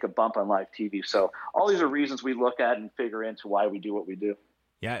Greenfield to take a bump on live TV. So all these are reasons we look at and figure into why we do what we do.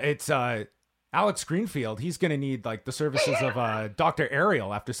 Yeah, it's Alex Greenfield. He's going to need like the services of Dr.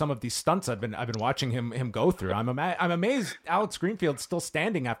 Ariel after some of these stunts I've been watching him go through. I'm amazed Alex Greenfield's still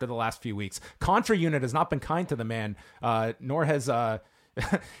standing after the last few weeks. Contra Unit has not been kind to the man, nor has half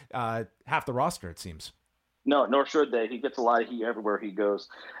the roster, it seems. No, nor should they. He gets a lot of heat everywhere he goes.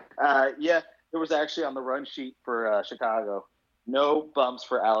 Yeah. There was actually on the run sheet for Chicago, no bumps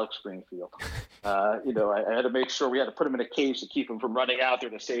for Alex Greenfield. I had to make sure we had to put him in a cage to keep him from running out there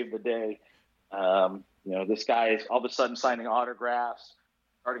to save the day. This guy is all of a sudden signing autographs,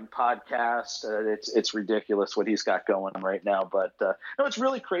 starting podcasts. It's ridiculous what he's got going right now. But it's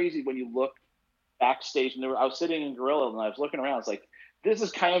really crazy when you look backstage. And I was sitting in Gorilla and I was looking around. It's like, this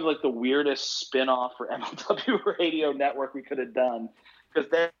is kind of like the weirdest spin-off for MLW Radio Network we could have done, because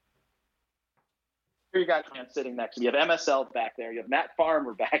here you got sitting next to you. You have MSL back there. You have Matt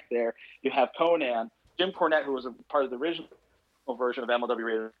Farmer back there. You have Conan, Jim Cornette, who was a part of the original version of MLW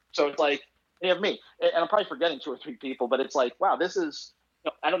Radio. So it's like, you have me. And I'm probably forgetting 2 or 3 people, but it's like, wow, this is,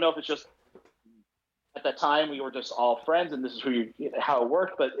 I don't know if it's just at that time we were just all friends and this is how it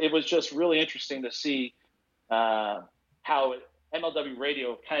worked, but it was just really interesting to see how MLW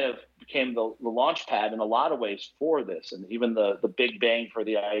Radio kind of became the launch pad in a lot of ways for this, and even the big bang for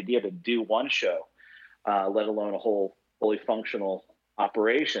the idea to do one show. Let alone a whole fully functional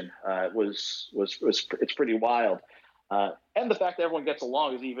operation. It's pretty wild. And the fact that everyone gets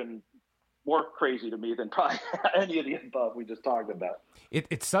along is even more crazy to me than probably any of the above we just talked about.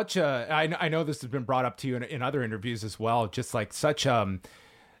 It's such a, I know this has been brought up to you in other interviews as well, just like such an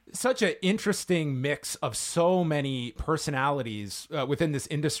interesting mix of so many personalities within this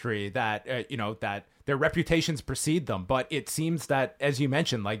industry that, that their reputations precede them. But it seems that, as you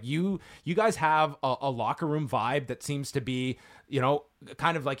mentioned, like you guys have a locker room vibe that seems to be,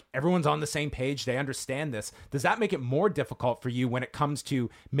 kind of like everyone's on the same page. They understand this. Does that make it more difficult for you when it comes to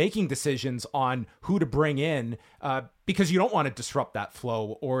making decisions on who to bring in, because you don't want to disrupt that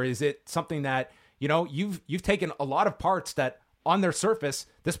flow? Or is it something that, you've taken a lot of parts that on their surface,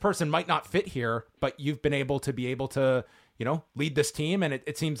 this person might not fit here, but you've been able to lead this team. And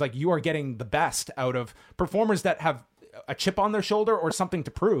it seems like you are getting the best out of performers that have a chip on their shoulder or something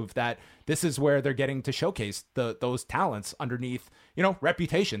to prove that this is where they're getting to showcase those talents underneath,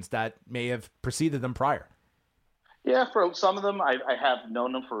 reputations that may have preceded them prior. Yeah, for some of them, I have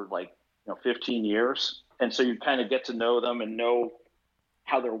known them for 15 years. And so you kind of get to know them and know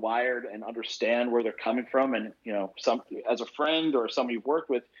how they're wired and understand where they're coming from. And, as a friend or somebody you've worked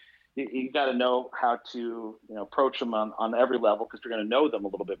with, you got to know how to, approach them on every level, because you're going to know them a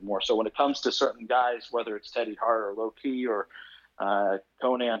little bit more. So when it comes to certain guys, whether it's Teddy Hart or Low Key or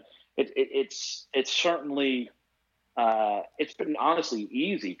Conan, it's certainly it's been honestly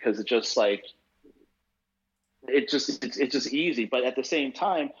easy, because it's just easy. But at the same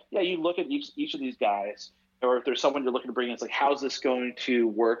time, you look at each of these guys, or if there's someone you're looking to bring in, it's like, how's this going to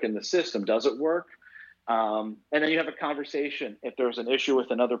work in the system? Does it work? And then you have a conversation. If there's an issue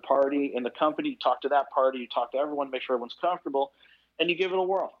with another party in the company, you talk to that party, you talk to everyone, make sure everyone's comfortable, and you give it a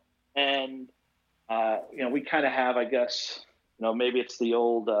whirl. And, we kind of have, I guess, maybe it's the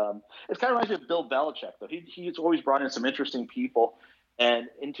old, it kind of reminds me of Bill Belichick, though. He's always brought in some interesting people and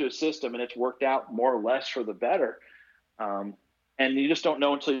into a system, and it's worked out more or less for the better. And you just don't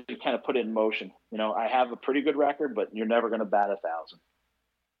know until you kind of put it in motion. I have a pretty good record, but you're never going to bat 1,000.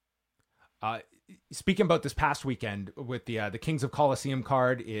 Speaking about this past weekend with the Kings of Colosseum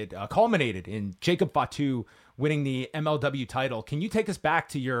card, it culminated in Jacob Fatu winning the MLW title. Can you take us back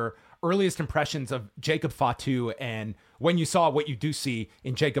to your earliest impressions of Jacob Fatu and when you saw what you do see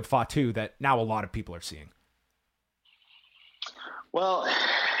in Jacob Fatu that now a lot of people are seeing? Well,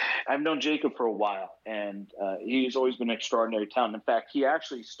 I've known Jacob for a while, and he's always been an extraordinary talent. In fact, he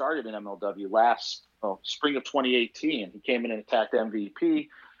actually started in MLW spring of 2018. He came in and attacked MVP.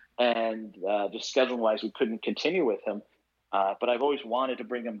 And just scheduling-wise, we couldn't continue with him. But I've always wanted to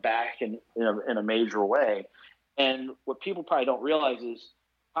bring him back in a major way. And what people probably don't realize is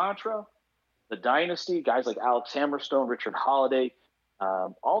Contra, the Dynasty, guys like Alex Hammerstone, Richard Holiday,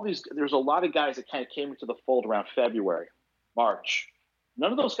 there's a lot of guys that kind of came into the fold around February, March.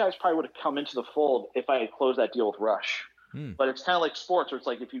 None of those guys probably would have come into the fold if I had closed that deal with Rush. But it's kind of like sports, where it's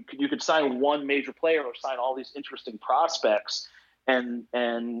like if you could sign one major player or sign all these interesting prospects and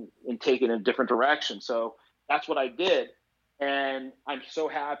take it in a different direction. So that's what I did. And I'm so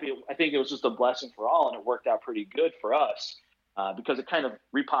happy. I think it was just a blessing for all, and it worked out pretty good for us because it kind of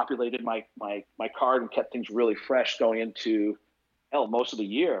repopulated my card and kept things really fresh going into most of the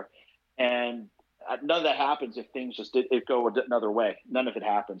year. And none of that happens if things just go another way. None of it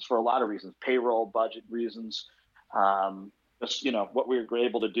happens for a lot of reasons: payroll, budget reasons, just what we were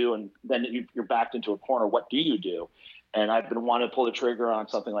able to do. And then you're backed into a corner. What do you do? And I've been wanting to pull the trigger on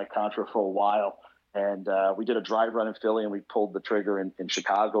something like Contra for a while. And we did a drive run in Philly, and we pulled the trigger in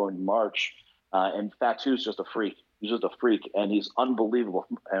Chicago in March. And Fatu's just a freak. He's just a freak, and he's unbelievable.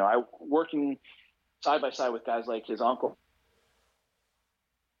 And I working side by side with guys like his uncle,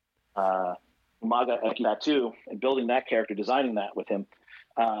 Umaga Fatu, and building that character, designing that with him.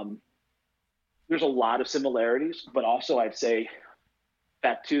 There's a lot of similarities, but also I'd say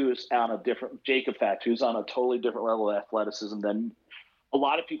Jacob Fatu's on a totally different level of athleticism than a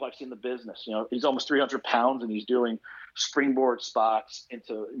lot of people I've seen in the business. He's almost 300 pounds, and he's doing springboard spots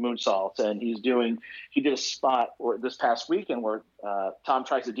into moonsaults. And he did a spot this past weekend where Tom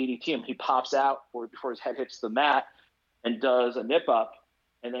tries to DDT him. He pops out before his head hits the mat and does a nip up,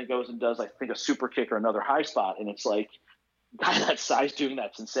 and then goes and does, I think, a super kick or another high spot. And it's like, a guy that size doing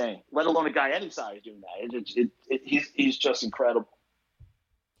that's insane, let alone a guy any size doing that. He's just incredible.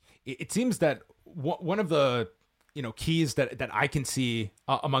 It seems that one of the keys that I can see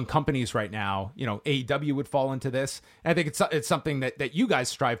among companies right now, AEW would fall into this. And I think it's something that you guys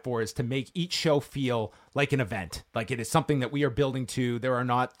strive for, is to make each show feel like an event, like it is something that we are building to. There are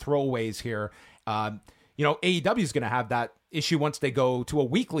not throwaways here. AEW is going to have that issue once they go to a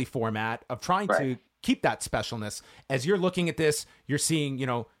weekly format of trying to keep that specialness. As you're looking at this, you're seeing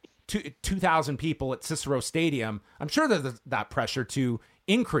 2,000 people at Cicero Stadium. I'm sure there's that pressure to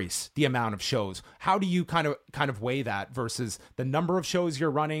increase the amount of shows. How do you kind of weigh that versus the number of shows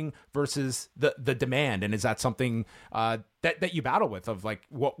you're running versus the demand? And is that something that you battle with, of like,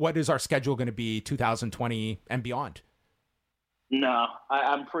 what is our schedule going to be 2020 and beyond? No,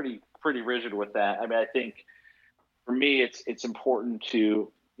 I'm pretty pretty rigid with that. I mean, I think for me, it's important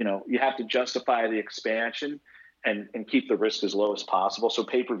to, you have to justify the expansion and keep the risk as low as possible. So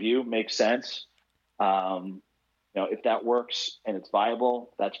pay-per-view makes sense. If that works and it's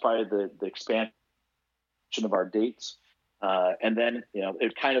viable, that's probably the expansion of our dates. And then,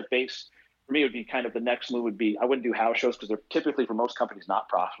 it kind of for me, it would be kind of the next move would be, I wouldn't do house shows because they're typically for most companies not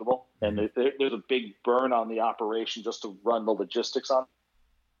profitable. And there's a big burn on the operation just to run the logistics on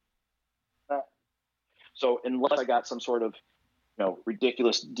that. So unless I got some sort of,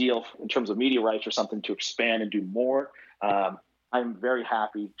 ridiculous deal in terms of media rights or something to expand and do more, I'm very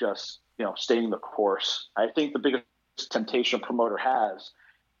happy just, staying the course. I think the biggest temptation a promoter has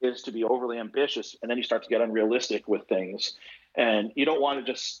is to be overly ambitious, and then you start to get unrealistic with things. And you don't want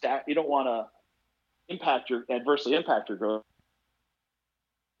to just you don't want to adversely impact your growth,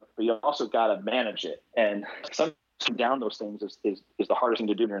 but you also got to manage it. And some down those things is the hardest thing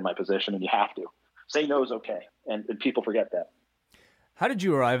to do in my position, and you have to. Say no is okay, and people forget that. How did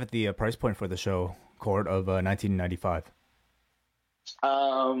you arrive at the price point for the show, Cord, of $19.95?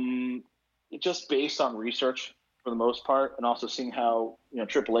 Just based on research for the most part, and also seeing how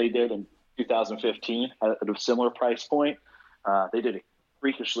AAA did in 2015 at a similar price point. They did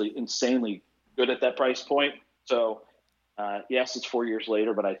freakishly, insanely good at that price point. So yes, it's 4 years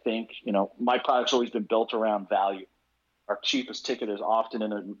later, but I think my product's always been built around value. Our cheapest ticket is often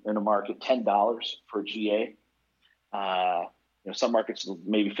in a market $10 for a GA. Some markets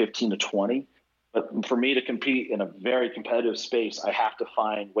maybe 15 to 20. But for me to compete in a very competitive space, I have to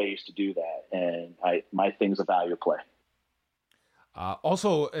find ways to do that, and my thing's a value play.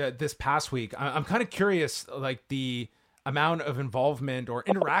 Also, this past week, I'm kind of curious, like the amount of involvement or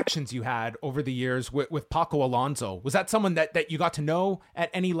interactions you had over the years with Paco Alonso. Was that someone that you got to know at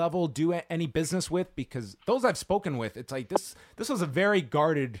any level, do any business with? Because those I've spoken with, it's like this was a very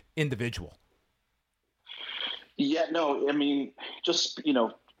guarded individual. Yeah, no, I mean, just,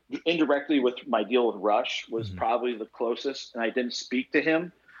 indirectly with my deal with Rush was probably the closest, and I didn't speak to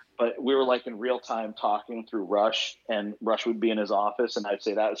him, but we were like in real time talking through Rush, and Rush would be in his office, and I'd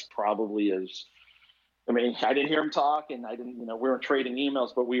say that was probably I didn't hear him talk, and I didn't, we weren't trading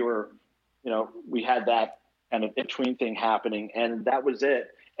emails, but we were, we had that kind of in-between thing happening, and that was it.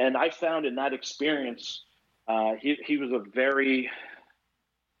 And I found in that experience, he was a very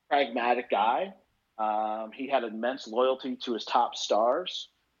pragmatic guy. He had immense loyalty to his top stars.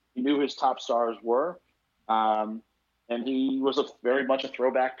 He knew his top stars were, and he was very much a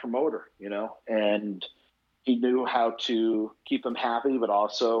throwback promoter, and he knew how to keep them happy, but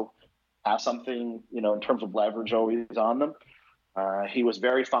also have something, in terms of leverage always on them. He was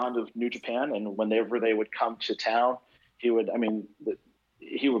very fond of New Japan, and whenever they would come to town, he would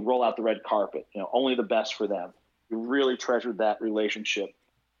roll out the red carpet, only the best for them. He really treasured that relationship.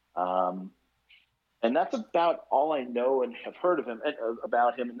 And that's about all I know and have heard of him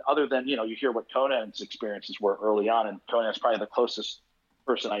about him. And other than, you hear what Conan's experiences were early on, and Conan's probably the closest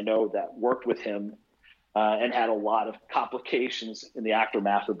person I know that worked with him and had a lot of complications in the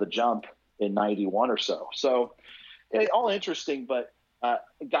aftermath of the jump in 91 or so. So all interesting, but a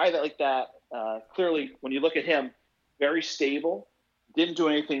guy like that, clearly when you look at him, very stable, didn't do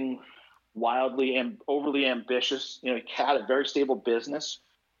anything wildly and overly ambitious. He had a very stable business.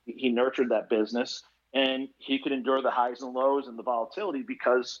 He nurtured that business, and he could endure the highs and lows and the volatility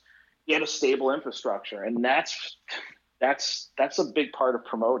because he had a stable infrastructure. And that's a big part of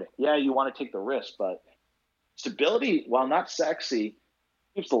promoting. Yeah, you want to take the risk, but stability, while not sexy,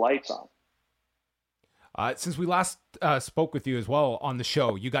 keeps the lights on. Since we last spoke with you as well on the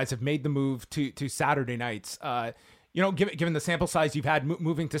show, you guys have made the move to Saturday nights. Given the sample size you've had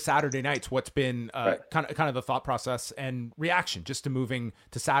moving to Saturday nights, what's been kind of the thought process and reaction just to moving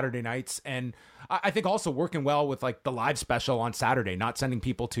to Saturday nights? And I think also working well with like the live special on Saturday, not sending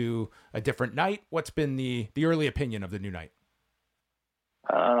people to a different night. What's been the early opinion of the new night?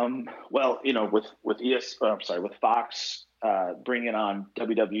 Well, with Fox bringing on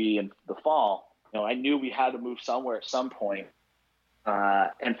WWE in the fall, I knew we had to move somewhere at some point.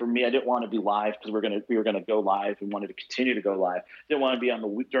 And for me, I didn't want to be live because we were gonna go live. We wanted to continue to go live. Didn't want to be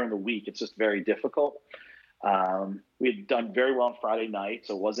on during the week. It's just very difficult. We had done very well on Friday night,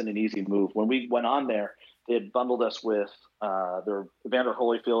 so it wasn't an easy move. When we went on there, they had bundled us with their Evander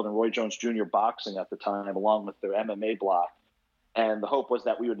Holyfield and Roy Jones Jr. boxing at the time, along with their MMA block. And the hope was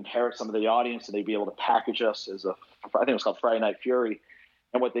that we would inherit some of the audience and they'd be able to package us as I think it was called Friday Night Fury.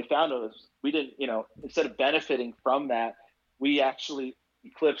 And what they found was we didn't, instead of benefiting from that, we actually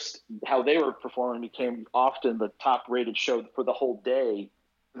eclipsed how they were performing, became often the top rated show for the whole day.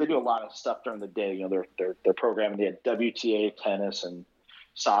 They do a lot of stuff during the day, their programming. They had WTA tennis and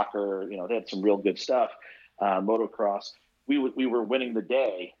soccer. They had some real good stuff. Motocross. We were winning the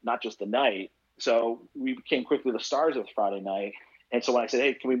day, not just the night. So we became quickly the stars of Friday night. And so when I said,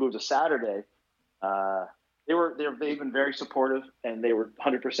 hey, can we move to Saturday? They've been very supportive, and they were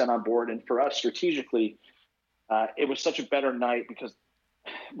 100% on board. And for us, strategically, it was such a better night because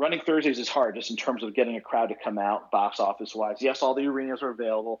running Thursdays is hard just in terms of getting a crowd to come out box office wise. Yes, all the arenas are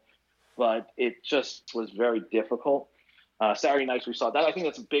available, but it just was very difficult. Saturday nights we saw that. I think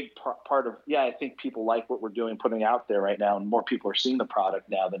that's a big part of, I think people like what we're doing, putting out there right now, and more people are seeing the product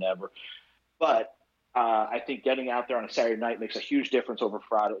now than ever. But I think getting out there on a Saturday night makes a huge difference over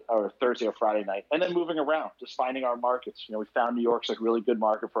Friday or Thursday or Friday night. And then moving around, just finding our markets. We found New York's a really good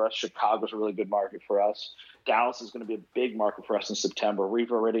market for us. Chicago's a really good market for us. Dallas is going to be a big market for us in September. We're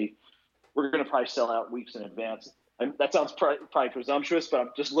going to probably sell out weeks in advance. And that sounds probably presumptuous, but I'm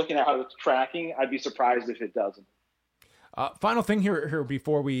just looking at how it's tracking. I'd be surprised if it doesn't. Final thing here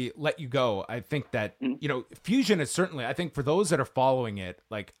before we let you go. I think that, Fusion is certainly, I think for those that are following it,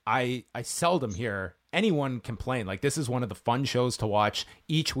 like I seldom hear anyone complain. Like, this is one of the fun shows to watch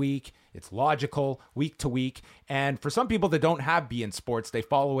each week. It's logical week to week. And for some people that don't have beIN Sports, they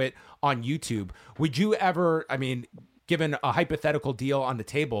follow it on YouTube. Would you ever, given a hypothetical deal on the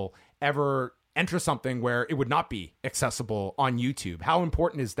table, ever enter something where it would not be accessible on YouTube? How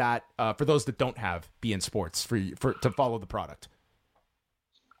important is that for those that don't have beIN Sports for to follow the product?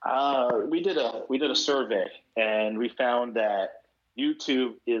 We did a survey, and we found that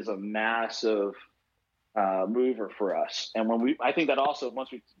YouTube is a massive mover for us. And I think that also once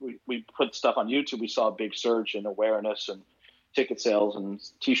we put stuff on YouTube, we saw a big surge in awareness and ticket sales and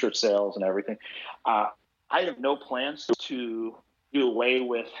T-shirt sales and everything. I have no plans to do away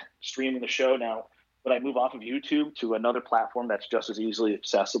with streaming the show now. Would I move off of YouTube to another platform that's just as easily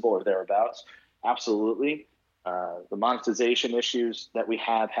accessible or thereabouts? Absolutely. The monetization issues that we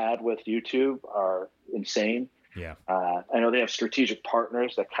have had with YouTube are insane. Yeah. I know they have strategic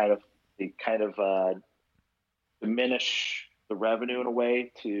partners that kind of diminish the revenue in a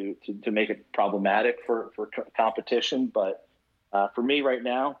way to make it problematic for competition. But for me right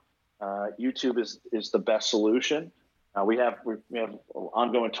now, YouTube is the best solution. We have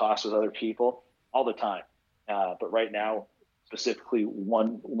ongoing talks with other people all the time, but right now, specifically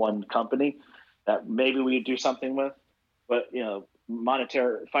one company that maybe we could do something with, but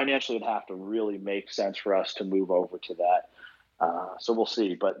financially, it'd have to really make sense for us to move over to that. So we'll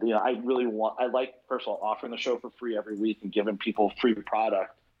see. But I like, first of all, offering the show for free every week and giving people free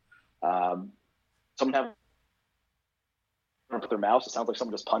product. Someone have with their mouse. It sounds like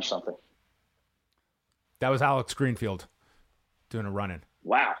someone just punched something. That was Alex Greenfield doing a run-in.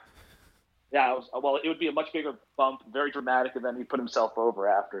 Wow. Yeah, it would be a much bigger bump, very dramatic, and then he put himself over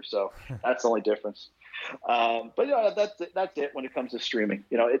after. So that's the only difference. But that's it when it comes to streaming.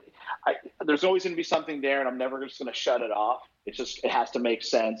 There's always going to be something there, and I'm never just going to shut it off. It's just it has to make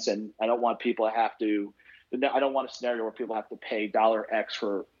sense, and I don't want people to have to. I don't want a scenario where people have to pay $X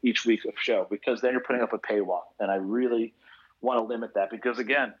for each week of show, because then you're putting up a paywall, and I really want to limit that because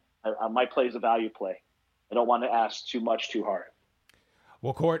again, my play is a value play. I don't want to ask too much too hard.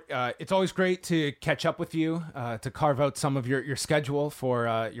 Well, Court, it's always great to catch up with you, to carve out some of your schedule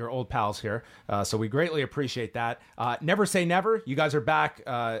for your old pals here. So we greatly appreciate that. Never Say Never. You guys are back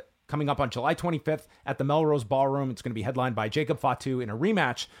coming up on July 25th at the Melrose Ballroom. It's going to be headlined by Jacob Fatu in a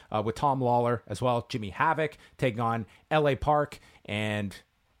rematch with Tom Lawler, as well as Jimmy Havoc taking on LA Park, and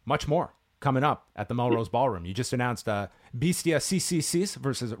much more coming up at the Melrose Ballroom. You just announced Bestia CCCs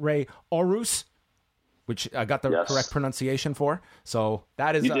versus Ray Orus, which I got the correct pronunciation for. So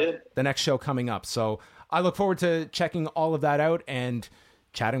that is the next show coming up. So I look forward to checking all of that out and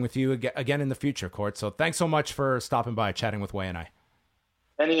chatting with you again in the future, Court. So thanks so much for stopping by, chatting with Way and I.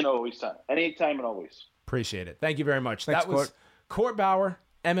 Anytime and always. Appreciate it. Thank you very much. Thanks, that was Court Bauer,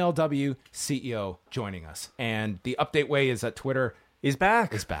 MLW CEO, joining us. And the update, Way, is that Twitter is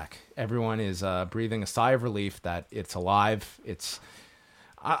back. Everyone is breathing a sigh of relief that it's alive.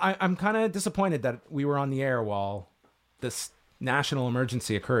 I'm kind of disappointed that we were on the air while this national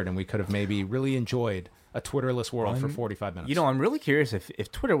emergency occurred, and we could have maybe really enjoyed a Twitterless world for 45 minutes. I'm really curious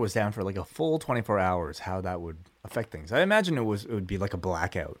if Twitter was down for like a full 24 hours, how that would affect things. I imagine it would be like a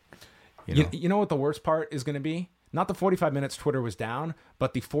blackout. You know what the worst part is going to be? Not the 45 minutes Twitter was down,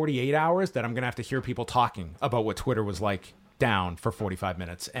 but the 48 hours that I'm going to have to hear people talking about what Twitter was like down for 45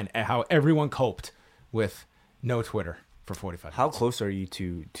 minutes and how everyone coped with no Twitter for 45 minutes. How close are you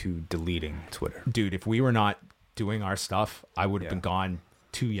to deleting Twitter? Dude, if we were not doing our stuff, I would have been gone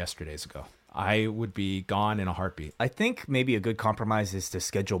 2 yesterdays ago. I would be gone in a heartbeat. I think maybe a good compromise is to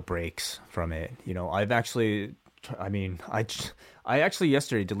schedule breaks from it. I've actually I mean, I actually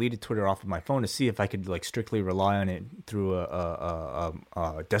yesterday deleted Twitter off of my phone to see if I could like strictly rely on it through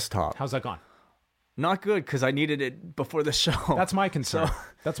a desktop. How's that gone? Not good, because I needed it before the show. That's my concern.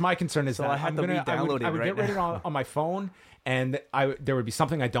 That's my concern is So that I have to re-download it I would right get ready now. on my phone, and there would be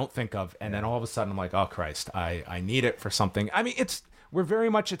something I don't think of, and then all of a sudden I'm like, oh Christ, I need it for something. I mean, we're very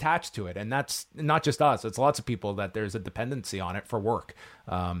much attached to it, and that's not just us. It's lots of people that there's a dependency on it for work,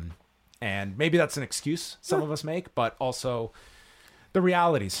 and maybe that's an excuse some of us make, but also the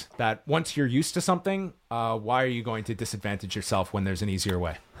realities that once you're used to something, why are you going to disadvantage yourself when there's an easier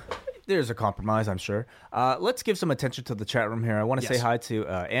way? There's a compromise, I'm sure. Let's give some attention to the chat room here. I want to say hi to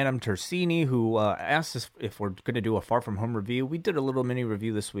Adam Tersini, who asked us if we're going to do a Far From Home review. We did a little mini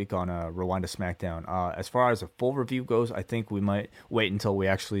review this week on Rewind to SmackDown. As far as a full review goes, I think we might wait until we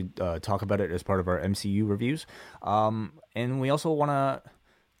actually talk about it as part of our MCU reviews. And we also want to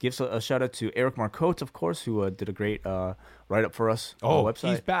give a shout out to Eric Marcotte, of course, who did a great write-up for us on the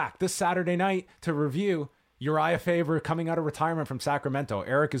website. He's back this Saturday night to review Uriah Faber coming out of retirement from Sacramento.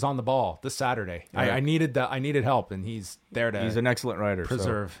 Eric is on the ball this Saturday. I needed help, and he's there to. He's an excellent writer.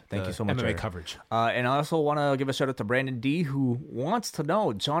 Preserve. Thank you so much, MMA Eric. coverage. And I also want to give a shout out to Brandon D, who wants to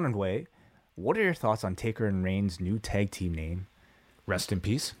know, John and Wei, what are your thoughts on Taker and Reigns' new tag team name? Rest in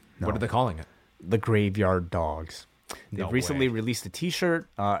peace. No. What are they calling it? The Graveyard Dogs. They've No recently way. released a T-shirt,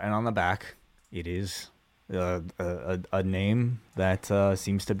 and on the back, it is a name that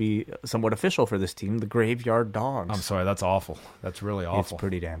seems to be somewhat official for this team, the Graveyard Dogs. I'm sorry, that's awful. That's really awful. It's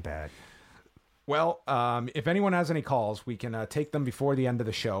pretty damn bad. Well, if anyone has any calls, we can take them before the end of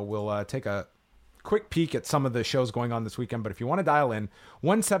the show. We'll take a quick peek at some of the shows going on this weekend. But if you want to dial in,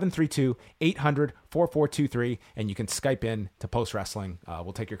 1-732-800-4423, and you can Skype in to Post Wrestling.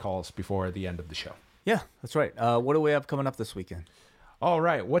 We'll take your calls before the end of the show. Yeah, that's right. What do we have coming up this weekend? All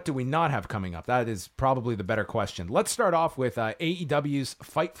right, what do we not have coming up? That is probably the better question. Let's start off with AEW's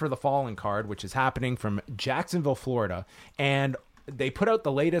Fight for the Fallen card, which is happening from Jacksonville, Florida. And they put out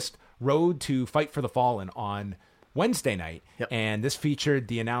the latest Road to Fight for the Fallen on Wednesday night. Yep. And this featured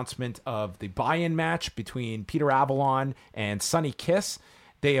the announcement of the buy-in match between Peter Avalon and Sonny Kiss.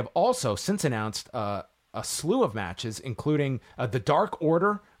 They have also since announced a slew of matches, including the Dark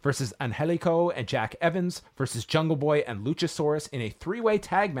Order versus Angelico and Jack Evans versus Jungle Boy and Luchasaurus in a three-way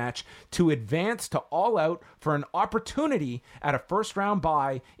tag match to advance to All Out for an opportunity at a first-round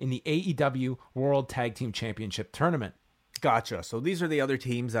bye in the AEW World Tag Team Championship Tournament. Gotcha. So these are the other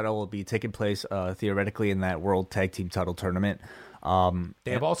teams that will be taking place theoretically in that World Tag Team Title Tournament.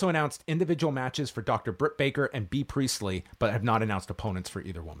 They have also announced individual matches for Dr. Britt Baker and B. Priestley, but have not announced opponents for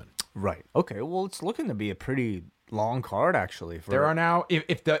either woman. Right. Okay. Well, it's looking to be a pretty long card, actually. There are now,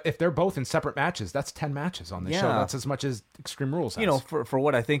 if they're both in separate matches, that's 10 matches on the show. That's as much as Extreme Rules has. You know, for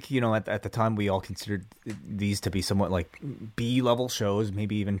what I think, at the time we all considered these to be somewhat like B-level shows,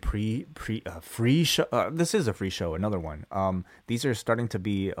 maybe even free show. This is a free show, another one. These are starting to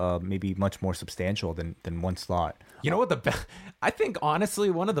be maybe much more substantial than once thought. You know what I think honestly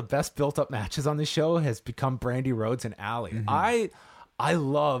one of the best built up matches on this show has become Brandy Rhodes and Allie. Mm-hmm. I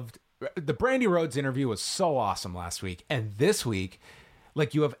loved the Brandy Rhodes interview was so awesome last week, and this week,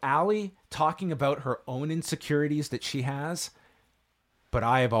 like you have Allie talking about her own insecurities that she has, but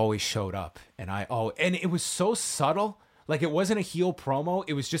I have always showed up, and it was so subtle. Like it wasn't a heel promo.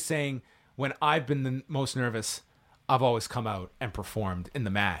 It was just saying when I've been the most nervous, I've always come out and performed in the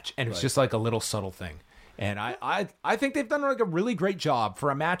match, and it's just like a little subtle thing. And I think they've done like a really great job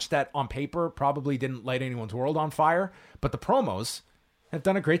for a match that on paper probably didn't light anyone's world on fire, but the promos have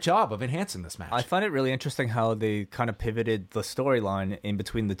done a great job of enhancing this match. I find it really interesting how they kind of pivoted the storyline in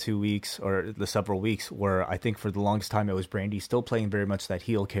between the 2 weeks or the several weeks where I think for the longest time it was Brandy still playing very much that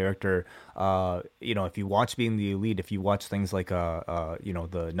heel character. If you watch Being the Elite, if you watch things like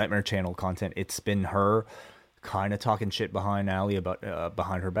the Nightmare Channel content, it's been her kind of talking shit behind Allie about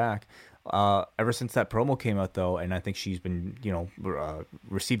behind her back. Ever since that promo came out, though, and I think she's been,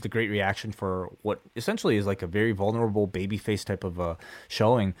 received a great reaction for what essentially is like a very vulnerable babyface type of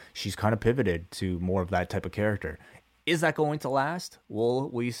showing. She's kind of pivoted to more of that type of character. Is that going to last? Will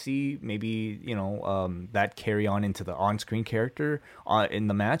we see maybe, that carry on into the on-screen character in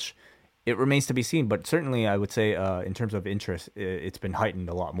the match? It remains to be seen, but certainly I would say in terms of interest, it's been heightened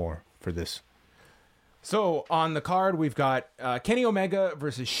a lot more for this. So on the card, we've got Kenny Omega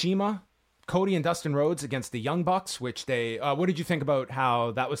versus Shima, Cody and Dustin Rhodes against the Young Bucks, which they... what did you think about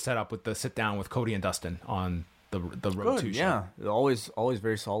how that was set up with the sit-down with Cody and Dustin on the Road 2 show? Yeah, always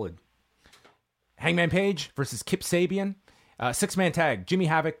very solid. Hangman Page versus Kip Sabian. Six-man tag, Jimmy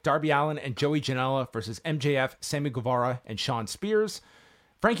Havoc, Darby Allin, and Joey Janela versus MJF, Sammy Guevara, and Sean Spears.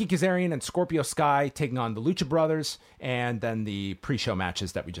 Frankie Kazarian and Scorpio Sky taking on the Lucha Brothers, and then the pre-show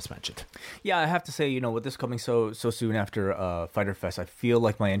matches that we just mentioned. Yeah, I have to say, with this coming so soon after Fyter Fest, I feel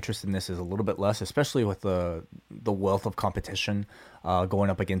like my interest in this is a little bit less, especially with the wealth of competition going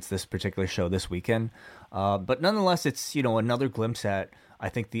up against this particular show this weekend. But nonetheless, it's another glimpse at, I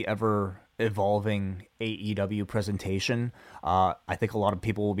think, the ever evolving AEW presentation. I think a lot of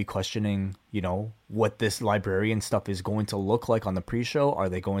people will be questioning, what this librarian stuff is going to look like on the pre-show. Are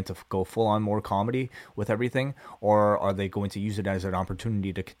they going to go full on more comedy with everything, or are they going to use it as an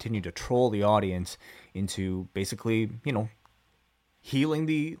opportunity to continue to troll the audience into basically, healing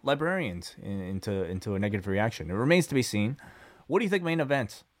the librarians into a negative reaction? It remains to be seen. What do you think main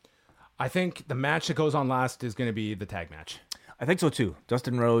event? I think the match that goes on last is going to be the tag match. I think so too.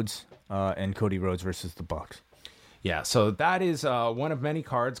 Dustin Rhodes and Cody Rhodes versus the Bucks. Yeah, so that is one of many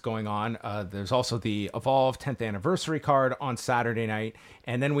cards going on. There's also the Evolve 10th anniversary card on Saturday night.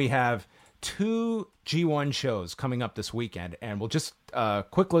 And then we have 2 G1 shows coming up this weekend. And we'll just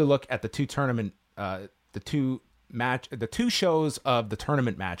quickly look at the two shows of the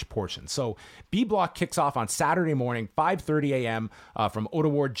tournament match portion. So B Block kicks off on Saturday morning, 5:30 a.m. From Oda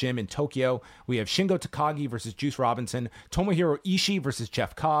Ward Gym in Tokyo. We have Shingo Takagi versus Juice Robinson, Tomohiro Ishii versus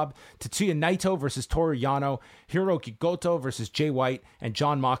Jeff Cobb, Tetsuya Naito versus Toru Yano, Hiroki Goto versus Jay White, and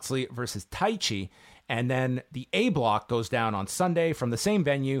Jon Moxley versus Taichi. And then the A Block goes down on Sunday from the same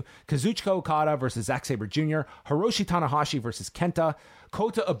venue. Kazuchika Okada versus Zack Sabre Jr., Hiroshi Tanahashi versus Kenta,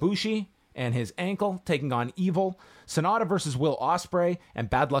 Kota Ibushi and his ankle taking on Evil, Sonata versus Will Ospreay, and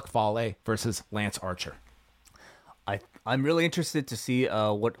Bad Luck Fale versus Lance Archer. I'm really interested to see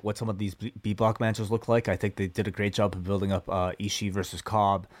what some of these B Block matches look like. I think they did a great job of building up Ishii versus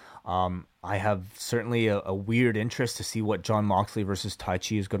Cobb. I have certainly a weird interest to see what Jon Moxley versus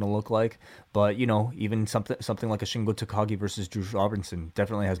Taichi is going to look like. But, even something like a Shingo Takagi versus Juice Robinson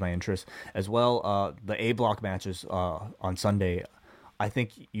definitely has my interest. As well, the A Block matches on Sunday, I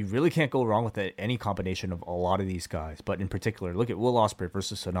think you really can't go wrong with any combination of a lot of these guys. But in particular, look at Will Ospreay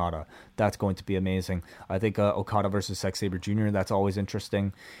versus Sonata. That's going to be amazing. I think Okada versus Zack Sabre Jr., that's always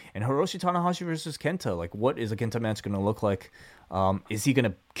interesting. And Hiroshi Tanahashi versus Kenta. Like, what is a Kenta match going to look like? Is he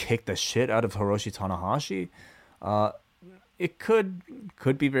going to kick the shit out of Hiroshi Tanahashi? It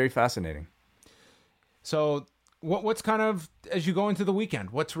could be very fascinating. So what's kind of, as you go into the weekend,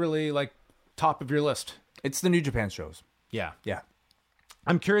 what's really like top of your list? It's the New Japan shows. Yeah.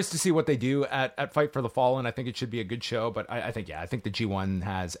 I'm curious to see what they do at Fight for the Fallen. I think it should be a good show, but I think the G1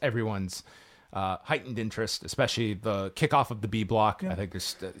 has everyone's heightened interest, especially the kickoff of the B Block. Yeah. I think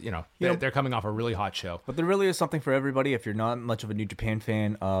there's, they're coming off a really hot show. But there really is something for everybody. If you're not much of a New Japan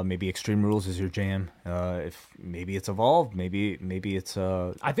fan, maybe Extreme Rules is your jam. If maybe it's Evolve, maybe it's.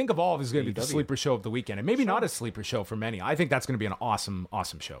 I think Evolve is going to be the sleeper show of the weekend, and maybe not a sleeper show for many. I think that's going to be an awesome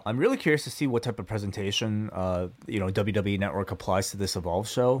show. I'm really curious to see what type of presentation WWE Network applies to this Evolve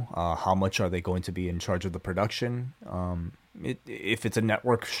show. How much are they going to be in charge of the production? If it's a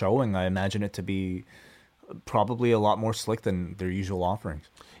network showing, I imagine it to be probably a lot more slick than their usual offerings.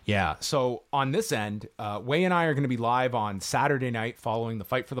 Yeah, so on this end, Wai and I are going to be live on Saturday night following the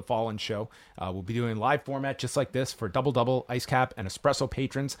Fight for the Fallen show. We'll be doing live format just like this for Double, Ice Cap, and Espresso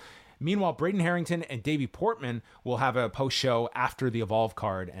patrons. Meanwhile, Braden Harrington and Davey Portman will have a post-show after the Evolve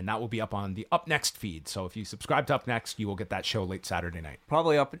card, and that will be up on the Up Next feed. So if you subscribe to Up Next, you will get that show late Saturday night.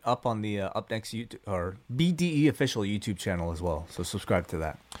 Probably up on the Up Next YouTube, or BDE official YouTube channel as well. So subscribe to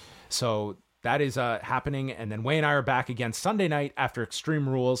that. So that is happening, and then Wai and I are back again Sunday night after Extreme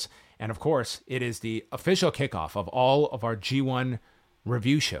Rules. And of course, it is the official kickoff of all of our G1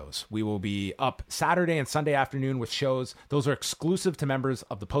 review shows. We will be up Saturday and Sunday afternoon with shows. Those are exclusive to members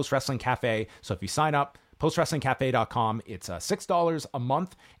of the Post Wrestling Cafe. So if you sign up, postwrestlingcafe.com, it's $6 a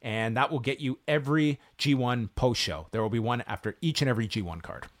month, and that will get you every G1 post show. There will be one after each and every G1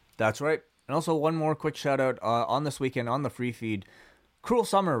 card. That's right. And also one more quick shout out on this weekend on the free feed. Cruel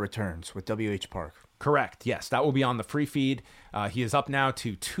Summer returns with WH Park. Correct. Yes, that will be on the free feed. He is up now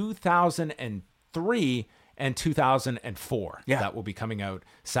to 2003 and 2004. Yeah. That will be coming out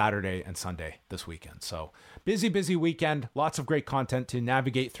Saturday and Sunday this weekend. So busy weekend. Lots of great content to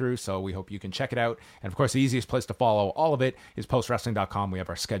navigate through. So we hope you can check it out. And of course, the easiest place to follow all of it is postwrestling.com. We have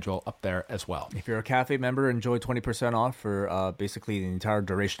our schedule up there as well. If you're a Cafe member, enjoy 20% off for basically the entire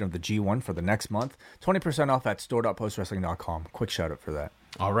duration of the G1 for the next month. 20% off at store.postwrestling.com. Quick shout out for that.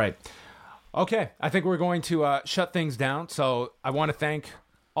 All right. Okay. I think we're going to shut things down. So I want to thank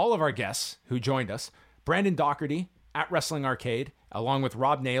all of our guests who joined us. Brandon Doherty at Wrestling Arcade, along with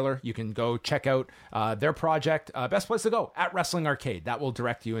Rob Naylor. You can go check out their project. Best place to go, at Wrestling Arcade. That will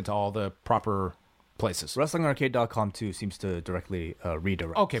direct you into all the proper places. WrestlingArcade.com too seems to directly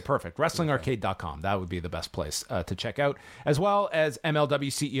redirect. Okay, perfect. WrestlingArcade.com. That would be the best place to check out, as well as MLW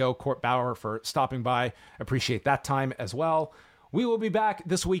CEO Court Bauer for stopping by. Appreciate that time as well. We will be back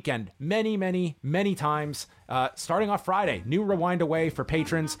this weekend many, many, many times. Starting off Friday, new Rewind Away for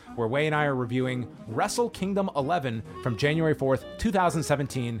patrons, where Wai and I are reviewing Wrestle Kingdom 11 from January 4th,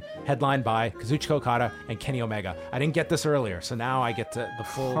 2017, headlined by Kazuchika Okada and Kenny Omega. I didn't get this earlier, so now I get the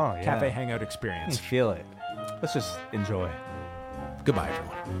full Cafe Hangout experience. I feel it. Let's just enjoy. Goodbye,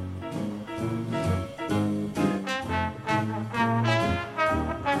 everyone.